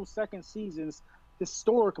special second seasons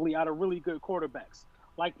historically out of really good quarterbacks.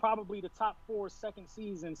 Like probably the top 4 second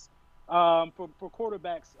seasons for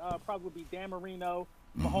quarterbacks probably be Dan Marino,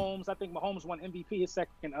 Mahomes. I think Mahomes won MVP his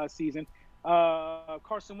second season.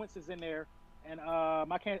 Carson Wentz is in there, and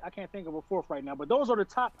I can't think of a fourth right now. But those are the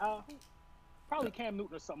top. Probably Cam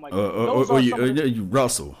Newton or something like that.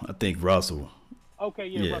 Russell. I think Russell. Okay,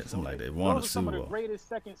 yeah, Russell, something like that. Those are some of the greatest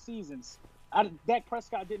second seasons. Dak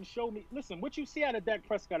Prescott didn't show me. Listen, what you see out of Dak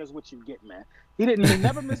Prescott is what you get, man. He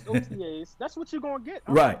never missed OTAs. That's what you're gonna get.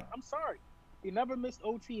 I'm sorry. He never missed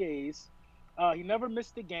OTAs. He never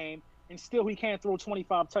missed a game, and still he can't throw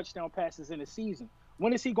 25 touchdown passes in a season.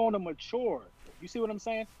 When is he going to mature? You see what I'm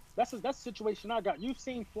saying? That's the situation I got. You've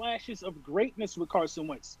seen flashes of greatness with Carson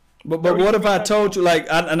Wentz. But what if I told you,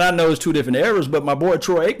 and I know it's two different eras, but my boy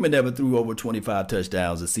Troy Aikman never threw over 25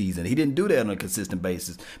 touchdowns a season. He didn't do that on a consistent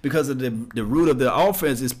basis because of the root of the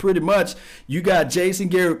offense is pretty much you got Jason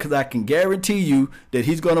Garrett, because I can guarantee you that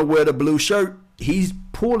he's going to wear the blue shirt. He's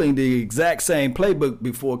pulling the exact same playbook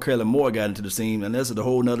before Kellen Moore got into the scene, and that's a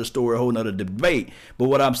whole nother story, a whole nother debate. But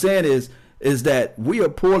what I'm saying is that we are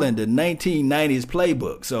pulling the 1990s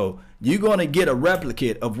playbook. So you're going to get a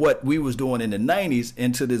replicate of what we was doing in the 90s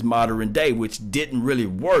into this modern day, which didn't really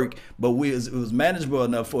work, but it was manageable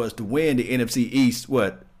enough for us to win the NFC East,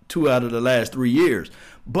 2 out of the last 3 years.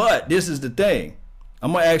 But this is the thing.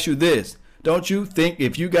 I'm going to ask you this. Don't you think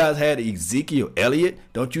if you guys had Ezekiel Elliott,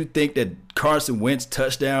 don't you think that Carson Wentz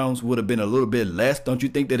touchdowns would have been a little bit less? Don't you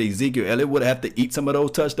think that Ezekiel Elliott would have to eat some of those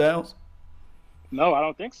touchdowns? No, I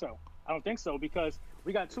don't think so. Because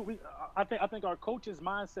we got two. I think our coaches'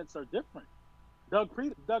 mindsets are different. Doug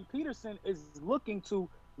Peterson is looking to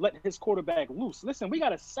let his quarterback loose. Listen, we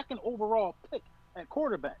got a second overall pick at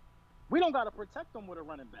quarterback. We don't got to protect him with a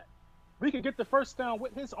running back. We could get the first down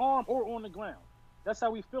with his arm or on the ground. That's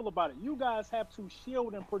how we feel about it. You guys have to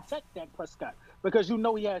shield and protect Dak Prescott because you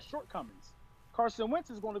know he has shortcomings. Carson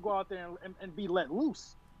Wentz is going to go out there and be let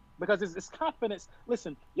loose because it's confidence.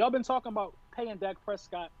 Listen, y'all been talking about paying Dak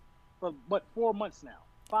Prescott for 4 months now.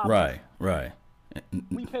 5 months. Right.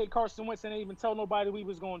 We paid Carson Wentz and didn't even tell nobody we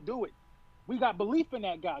was going to do it. We got belief in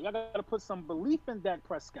that guy. Y'all got to put some belief in Dak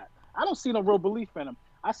Prescott. I don't see no real belief in him.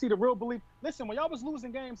 I see the real belief. Listen, when y'all was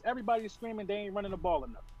losing games, everybody is screaming they ain't running the ball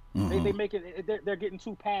enough. Mm-hmm. They make it. They're getting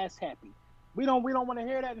too pass happy. We don't want to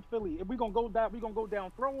hear that in Philly. If we gonna go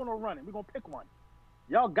down throwing or running. We gonna pick one.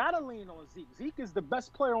 Y'all gotta lean on Zeke. Zeke is the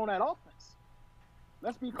best player on that offense.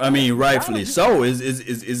 Let's be clear. I mean, rightfully so.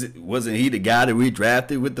 Wasn't he the guy that we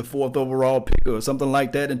drafted with the 4th overall pick or something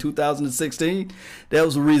like that in 2016? That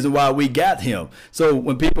was the reason why we got him. So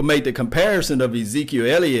when people make the comparison of Ezekiel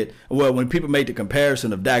Elliott, when people make the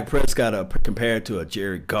comparison of Dak Prescott compared to a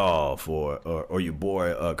Jared Goff or your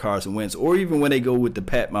boy Carson Wentz, or even when they go with the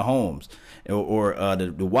Pat Mahomes or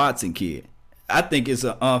the Watson kid, I think it's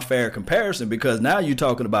an unfair comparison because now you're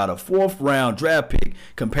talking about a 4th round draft pick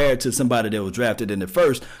compared to somebody that was drafted in the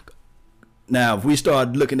 1st. Now, if we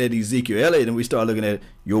start looking at Ezekiel Elliott and we start looking at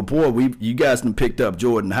your boy, you guys done picked up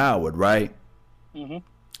Jordan Howard, right? Mm-hmm.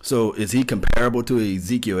 So is he comparable to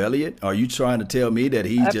Ezekiel Elliott? Are you trying to tell me that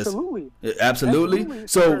he's Absolutely.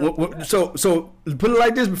 So put it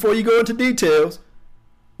like this before you go into details.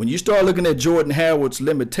 When you start looking at Jordan Howard's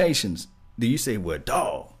limitations, do you say, well,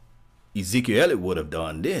 dog, Ezekiel Elliott would have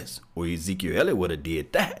done this, or Ezekiel Elliott would have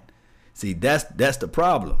did that. See, that's the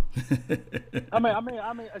problem. I mean,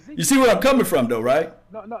 Ezekiel, you see where I'm coming from, though, right?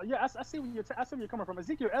 No, yeah, I see where you're coming from.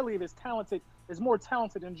 Ezekiel Elliott is more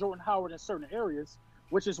talented than Jordan Howard in certain areas,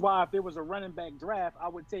 which is why if there was a running back draft, I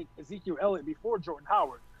would take Ezekiel Elliott before Jordan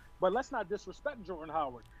Howard. But let's not disrespect Jordan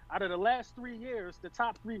Howard. Out of the last 3 years, the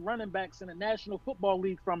top 3 running backs in the National Football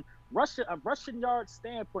League from a rushing yard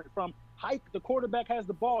standpoint, from height, the quarterback has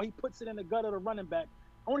the ball, he puts it in the gut of the running back.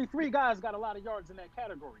 Only 3 guys got a lot of yards in that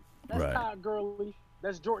category. That's right. Todd Gurley,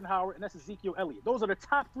 that's Jordan Howard, and that's Ezekiel Elliott. Those are the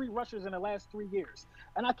top 3 rushers in the last 3 years.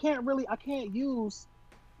 And I can't use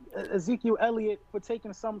Ezekiel Elliott for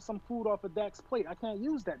taking some food off of Dak's plate. I can't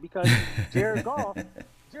use that because Jared Goff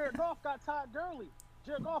got Todd Gurley.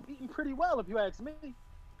 Jared Goff eating pretty well, if you ask me.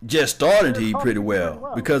 Just started to eat pretty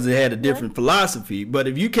well because they had a different philosophy. But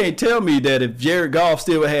if you can't tell me that if Jared Goff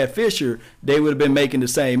still had Fisher, they would have been making the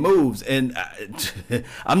same moves. And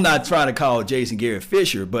I'm not trying to call Jason Garrett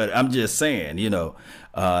Fisher, but I'm just saying,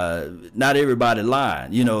 not everybody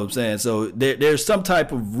lying. You know what I'm saying? So there's some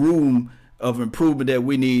type of room of improvement that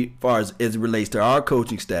we need as far as it relates to our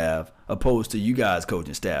coaching staff opposed to you guys'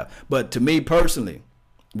 coaching staff. But to me personally,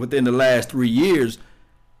 within the last 3 years,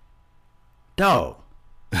 dog,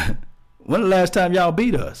 when the last time y'all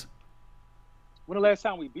beat us? When the last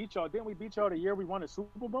time we beat y'all? Didn't we beat y'all the year we won the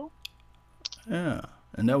Super Bowl? Yeah,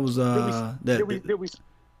 and that was that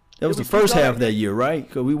was the first half of that year, right?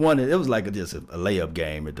 Because we won it. It was like just a layup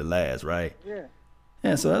game at the last, right? Yeah.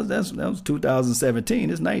 Yeah, so that was 2017.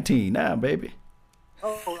 It's 19 now, baby.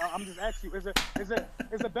 I'm just asking you. Is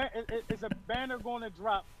a banner going to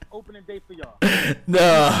drop opening day for y'all?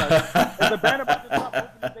 No. Is a banner about to drop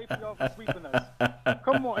opening day for y'all for sweeping us?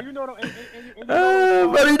 Come on, you know.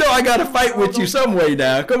 But you know I got to fight with you some way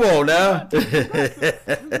now. Come on now.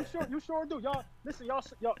 You sure do. Y'all listen.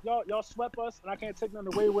 Y'all swept us, and I can't take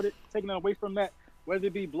nothing away with it. Taking nothing away from that, whether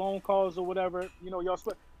it be blown calls or whatever. Y'all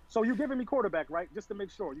swept. So you're giving me quarterback, right? Just to make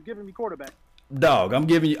sure, you're giving me quarterback. Dog, I'm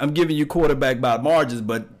giving you quarterback by margins,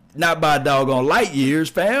 but not by doggone light years,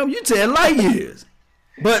 fam. You said light years,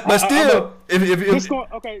 but still, if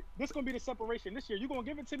this gonna be the separation this year. You're gonna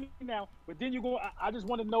give it to me now, but then you go. I just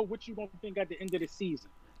want to know what you gonna think at the end of the season.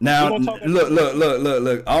 Now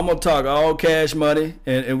look. I'm gonna talk all cash money,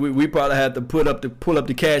 and we probably have to pull up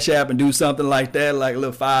the Cash App and do something like that, like a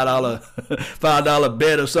little $5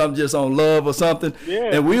 bet or something, just on love or something.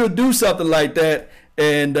 Yeah. And we'll do something like that,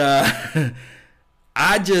 and.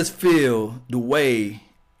 I just feel the way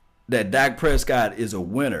that Dak Prescott is a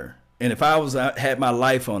winner. And if I had my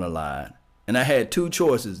life on the line and I had two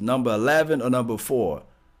choices, number 11 or number 4,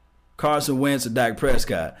 Carson Wentz or Dak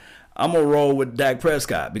Prescott, I'm going to roll with Dak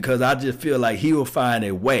Prescott because I just feel like he will find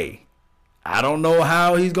a way. I don't know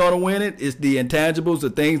how he's going to win it. It's the intangibles, the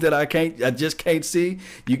things that I just can't see.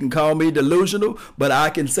 You can call me delusional, but I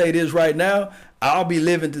can say this right now. I'll be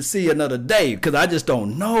living to see another day because I just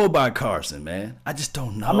don't know about Carson, man. I just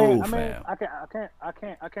don't know, fam. I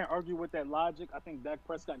can't argue with that logic. I think Dak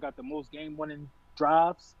Prescott got the most game-winning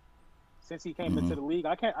drives since he came into the league.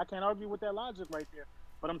 I can't argue with that logic right there.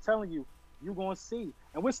 But I'm telling you, you're going to see.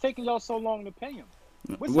 And what's taking y'all so long to pay him?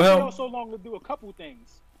 What's taking y'all so long to do a couple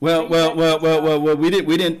things? Well,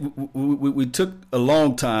 we took a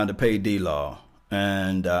long time to pay D-Law,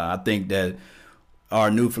 and I think that our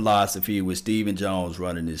new philosophy with Stephen Jones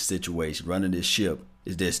running this situation, running this ship,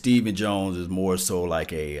 is that Stephen Jones is more so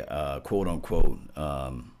like a quote unquote.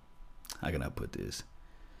 How can I put this?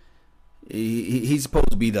 He's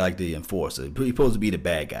supposed to be like the enforcer. He's supposed to be the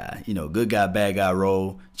bad guy. Good guy, bad guy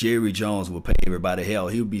role. Jerry Jones will pay everybody hell.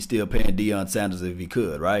 He would be still paying Deion Sanders if he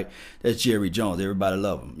could, right? That's Jerry Jones. Everybody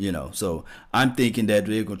love him, So I'm thinking that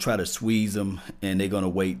they're going to try to squeeze him and they're going to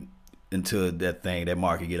wait until that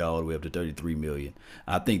market get all the way up to $33 million.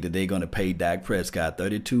 I think that they're going to pay Dak Prescott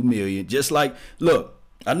 $32 million. Just like, look,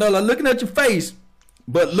 I know I'm looking at your face,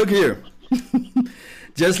 but look here.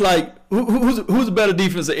 Just like, who's a better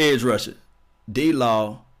defensive edge rusher?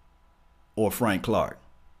 D-Law or Frank Clark?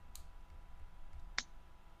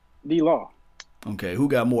 D-Law. Okay, who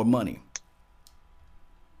got more money?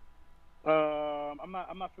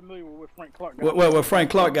 I'm not familiar with what Frank Clark got. Well,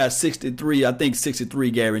 Frank Clark got 63. I think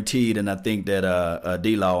 63 guaranteed, and I think that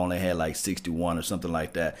D-Law only had like 61 or something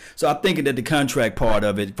like that. So I'm thinking that the contract part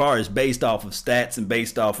of it, as far as based off of stats and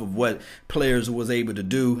based off of what players was able to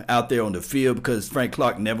do out there on the field, because Frank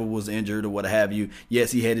Clark never was injured or what have you.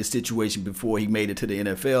 Yes, he had his situation before he made it to the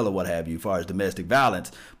NFL or what have you, as far as domestic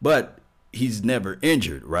violence, but he's never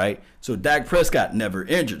injured, right? So Dak Prescott never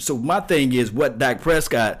injured. So my thing is what Dak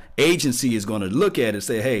Prescott agency is going to look at and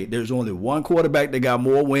say, hey, there's only one quarterback that got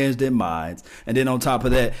more wins than mine. And then on top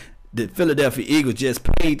of that, the Philadelphia Eagles just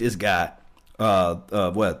paid this guy,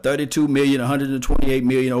 $32 million, $128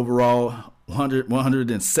 million overall,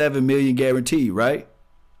 $107 million guaranteed, right?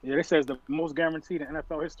 Yeah, it says the most guaranteed in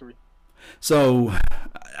NFL history. So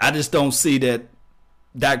I just don't see that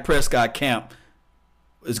Dak Prescott camp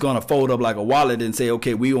is going to fold up like a wallet and say,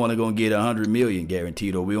 okay, we only going to get $100 million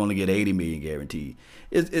guaranteed, or we only get $80 million guaranteed.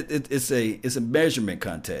 It's a measurement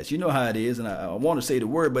contest. You know how it is, and I want to say the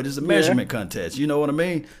word, but it's a measurement contest. You know what I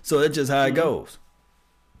mean? So that's just how it goes.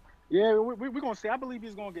 Yeah, we're going to see. I believe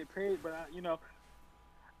he's going to get paid, but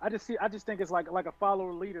I just think it's like a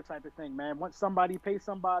follower leader type of thing, man. Once somebody pays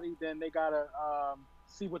somebody, then they gotta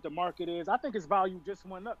see what the market is. I think his value just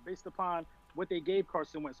went up based upon what they gave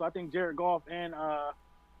Carson Wentz. So I think Jared Goff and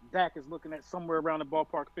Dak is looking at somewhere around the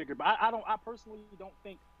ballpark figure. But I personally don't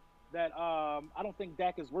think that I don't think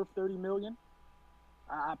Dak is worth $30 million.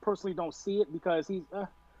 I personally don't see it because he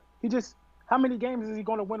just, how many games is he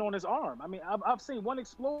going to win on his arm? I mean, I've seen one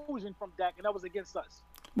explosion from Dak, and that was against us.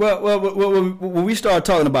 Well, when we start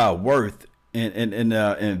talking about worth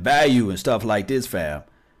and value and stuff like this, fam,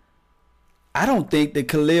 I don't think that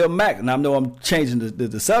Khalil Mack, and I know I'm changing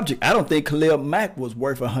the subject, I don't think Khalil Mack was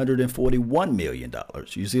worth $141 million.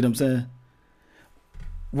 You see what I'm saying?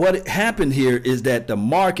 What happened here is that the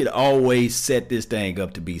market always set this thing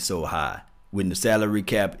up to be so high when the salary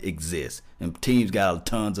cap exists and teams got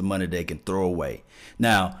tons of money they can throw away.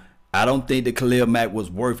 Now, I don't think that Khalil Mack was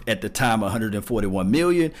worth at the time $141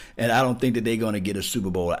 million, and I don't think that they're going to get a Super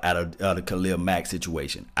Bowl out of Khalil Mack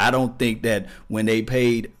situation. I don't think that when they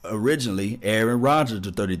paid originally Aaron Rodgers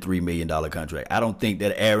a $33 million contract, I don't think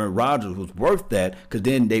that Aaron Rodgers was worth that, because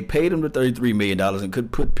then they paid him the $33 million and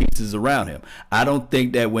could put pieces around him. I don't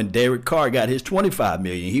think that when Derek Carr got his $25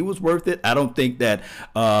 million, he was worth it. I don't think that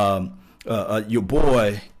your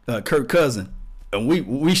boy Kirk Cousins. And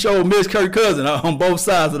we showed miss Kirk Cousins on both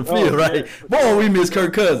sides of the field, right? Boy, we miss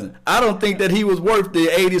Kirk Cousins. I don't think that he was worth the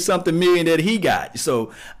 80-something million that he got.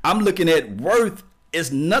 So I'm looking at worth.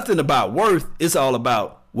 It's nothing about worth. It's all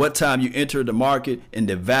about what time you enter the market and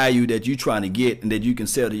the value that you're trying to get and that you can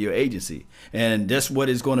sell to your agency. And that's what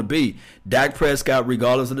it's going to be. Dak Prescott,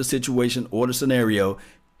 regardless of the situation or the scenario,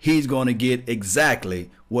 he's going to get exactly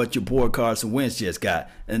what your boy Carson Wentz just got.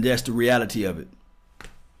 And that's the reality of it.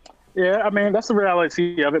 Yeah, I mean, that's the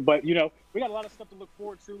reality of it. But, we got a lot of stuff to look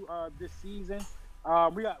forward to this season.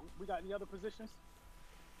 We got any other positions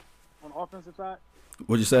on the offensive side?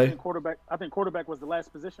 What'd you say? I think quarterback was the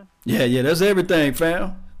last position. Yeah, that's everything,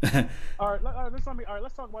 fam. All right, let's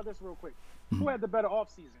talk about this real quick. Who had the better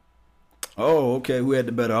offseason? Oh, okay. Who had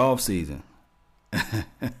the better offseason?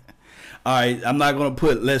 All right, I'm not going to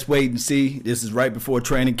put let's wait and see. This is right before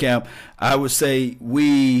training camp. I would say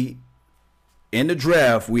in the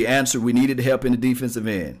draft, we answered we needed help in the defensive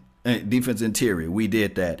end, defense interior. We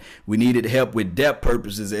did that. We needed help with depth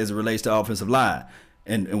purposes as it relates to offensive line.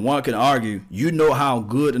 And one can argue, how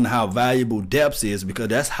good and how valuable depth is, because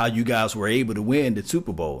that's how you guys were able to win the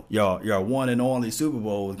Super Bowl. Your one and only Super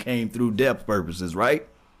Bowl came through depth purposes, right?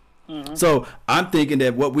 Mm-hmm. So I'm thinking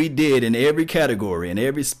that what we did in every category, in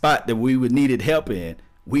every spot that we would needed help in,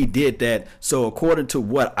 we did that. So according to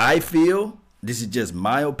what I feel, this is just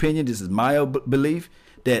my opinion, this is my belief,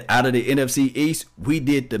 that out of the NFC East, we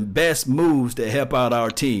did the best moves to help out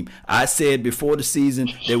our team. I said before the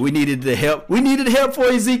season that we needed the help. We needed help for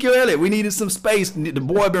Ezekiel Elliott. We needed some space. The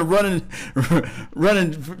boy been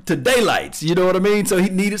running to daylights. You know what I mean? So he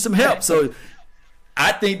needed some help. So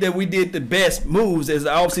I think that we did the best moves as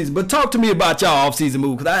the offseason. But talk to me about y'all offseason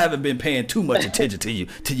move, because I haven't been paying too much attention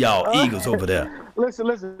to y'all Eagles over there. Listen.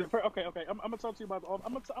 Okay. I'm gonna talk to you about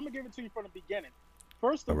I'm gonna give it to you from the beginning.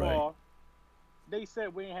 First of all, they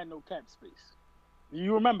said we ain't had no cap space.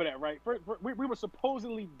 You remember that, right? We were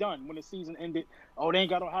supposedly done when the season ended. Oh, they ain't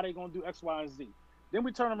got how they gonna do X, Y, and Z. Then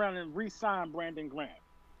we turn around and re-sign Brandon Graham.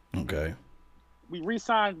 Okay. We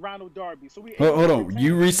re-signed Ronald Darby. So we hold on.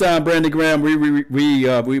 You re-signed Brandon Graham.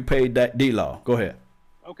 We paid that D-Law. Go ahead.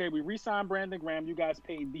 Okay, we re-signed Brandon Graham. You guys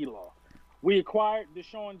paid D-Law. We acquired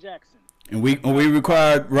Deshaun Jackson. And we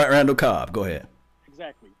required Randall Cobb. Go ahead.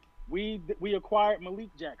 Exactly. We acquired Malik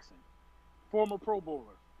Jackson, former Pro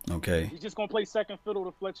Bowler. Okay. He's just gonna play second fiddle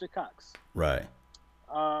to Fletcher Cox. Right.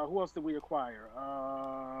 Who else did we acquire?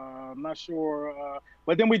 I'm not sure.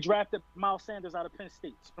 But then we drafted Miles Sanders out of Penn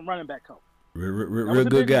State from running back coach. Real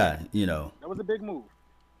good guy, That was a big move.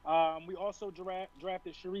 We also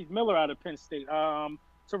drafted Sharif Miller out of Penn State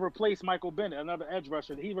to replace Michael Bennett, another edge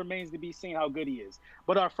rusher. He remains to be seen how good he is.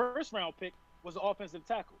 But our first round pick was an offensive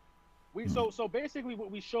tackle. So basically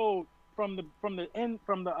what we showed from the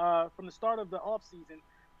start of the offseason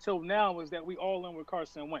till now is that we all in with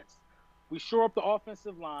Carson Wentz. We shore up the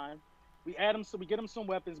offensive line. We get him some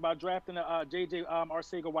weapons by drafting J.J.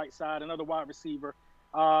 Arcega-Whiteside, another wide receiver.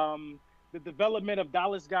 The development of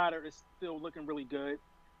Dallas Goedert is still looking really good.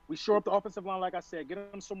 We shore up the offensive line, like I said, get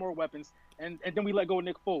him some more weapons, and then we let go of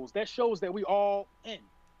Nick Foles. That shows that we all in.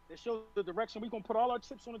 That shows the direction. We're going to put all our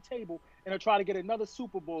chips on the table and try to get another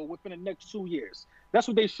Super Bowl within the next 2 years. That's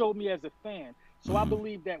what they showed me as a fan. So I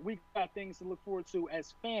believe that we got things to look forward to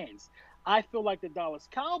as fans. I feel like the Dallas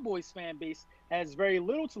Cowboys fan base has very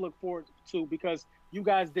little to look forward to, because you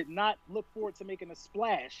guys did not look forward to making a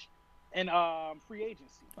splash in free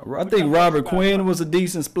agency. I think Robert Quinn was a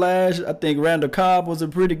decent splash. I think Randall Cobb was a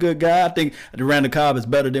pretty good guy. I think Randall Cobb is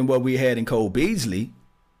better than what we had in Cole Beasley.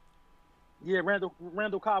 Yeah,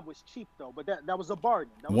 Randall Cobb was cheap, though, but that was a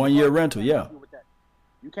bargain. That was 1 year rental, yeah.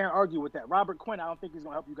 You can't argue with that. Robert Quinn, I don't think he's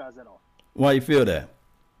going to help you guys at all. Why you feel that?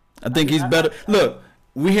 I think he's better. Look,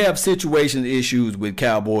 we have situation issues with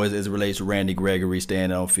Cowboys as it relates to Randy Gregory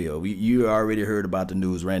standing on field. You already heard about the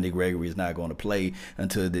news. Randy Gregory is not going to play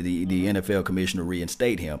until the NFL commissioner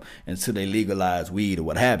reinstate him, until they legalize weed or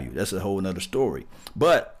what have you. That's a whole other story.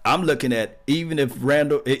 But I'm looking at even if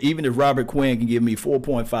Robert Quinn can give me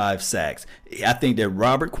 4.5 sacks, I think that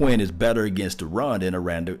Robert Quinn is better against the run than a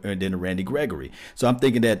Randy Gregory. So I'm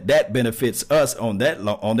thinking that benefits us on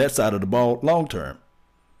that side of the ball long term.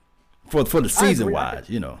 For the season wise,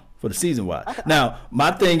 for the season wise. Now,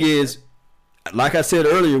 my thing is, like I said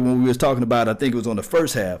earlier when we was talking about, I think it was on the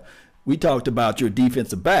first half, we talked about your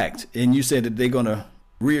defensive backs, and you said that they're going to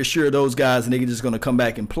reassure those guys and they're just going to come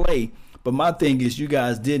back and play. But my thing is, you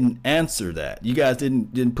guys didn't answer that. You guys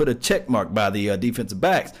didn't put a check mark by the defensive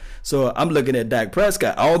backs. So I'm looking at Dak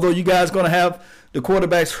Prescott. Although you guys going to have the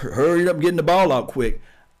quarterbacks hurry up getting the ball out quick,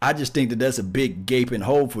 I just think that that's a big gaping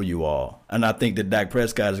hole for you all. And I think that Dak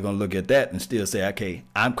Prescott is going to look at that and still say, okay,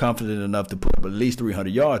 I'm confident enough to put up at least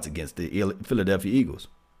 300 yards against the Philadelphia Eagles.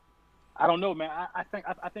 I don't know, man.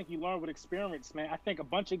 I think you learn with experience, man. I think a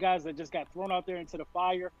bunch of guys that just got thrown out there into the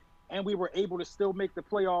fire, and we were able to still make the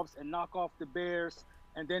playoffs and knock off the Bears,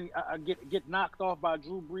 and then get knocked off by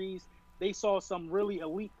Drew Brees. They saw some really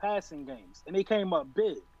elite passing games, and they came up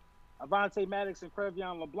big. Avonte Maddox and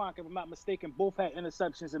Crevion LeBlanc, if I'm not mistaken, both had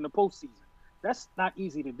interceptions in the postseason. That's not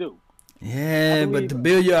easy to do. Yeah, but to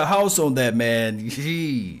build your house on that, man,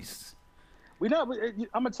 jeez. I'm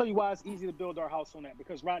gonna tell you why it's easy to build our house on that,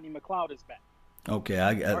 because Rodney McLeod is back. Okay,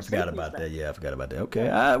 I forgot about that. Yeah, I forgot about that.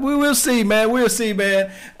 Okay, we will see, man. We'll see,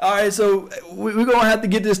 man. All right, so we're going to have to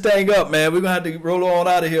get this thing up, man. We're going to have to roll on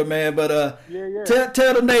out of here, man. But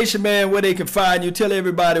tell the nation, man, where they can find you. Tell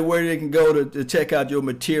everybody where they can go to check out your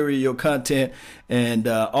material, your content, and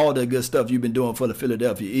all the good stuff you've been doing for the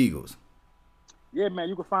Philadelphia Eagles. Yeah, man,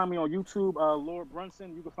 you can find me on YouTube, Lord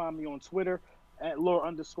Brunson. You can find me on Twitter at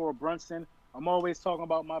Lord_Brunson. I'm always talking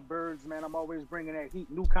about my birds, man. I'm always bringing that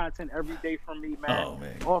heat, new content every day from me, man. Oh,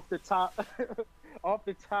 man. Off the top,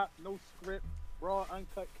 no script, raw,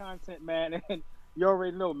 uncut content, man. And you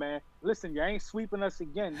already know, man. Listen, you ain't sweeping us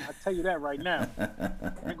again. I tell you that right now.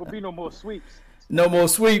 Ain't gonna be no more sweeps. No more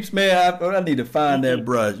sweeps, man. I need to find that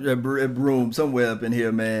brush, that broom somewhere up in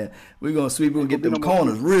here, man. We're going to sweep. We're going to get them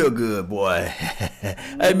corners real good, boy.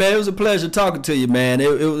 Hey, man, it was a pleasure talking to you, man. It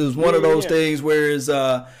was one of those things where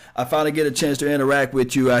I finally get a chance to interact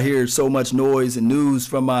with you. I hear so much noise and news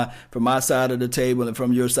from my side of the table and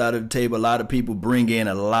from your side of the table. A lot of people bring in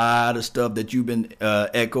a lot of stuff that you've been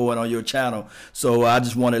echoing on your channel. So I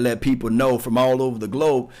just want to let people know from all over the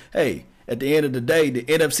globe, hey, at the end of the day, the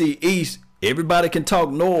NFC East, everybody can talk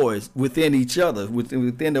noise within each other,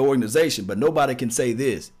 within the organization, but nobody can say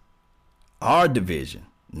this. Our division,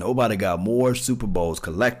 nobody got more Super Bowls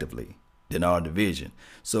collectively than our division.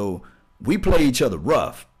 So we play each other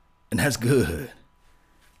rough, and that's good.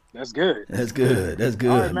 That's good. That's good. That's good,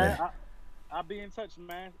 all right, man. I'll be in touch,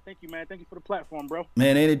 man. Thank you, man. Thank you for the platform, bro.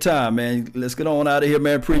 Man, anytime, man. Let's get on out of here,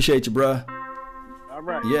 man. Appreciate you, bro. All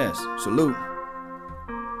right. Yes. Salute.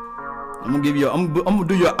 I'm gonna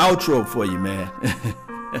do your outro for you, man.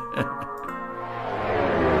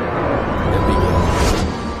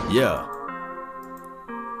 Yeah.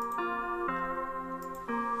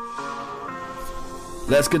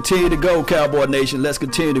 Let's continue to go, Cowboy Nation. Let's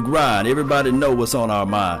continue to grind. Everybody know what's on our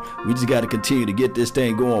mind. We just got to continue to get this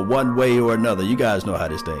thing going one way or another. You guys know how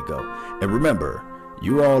this thing go. And remember,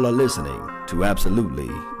 you all are listening to absolutely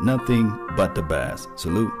nothing but the best.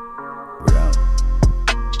 Salute. We're out.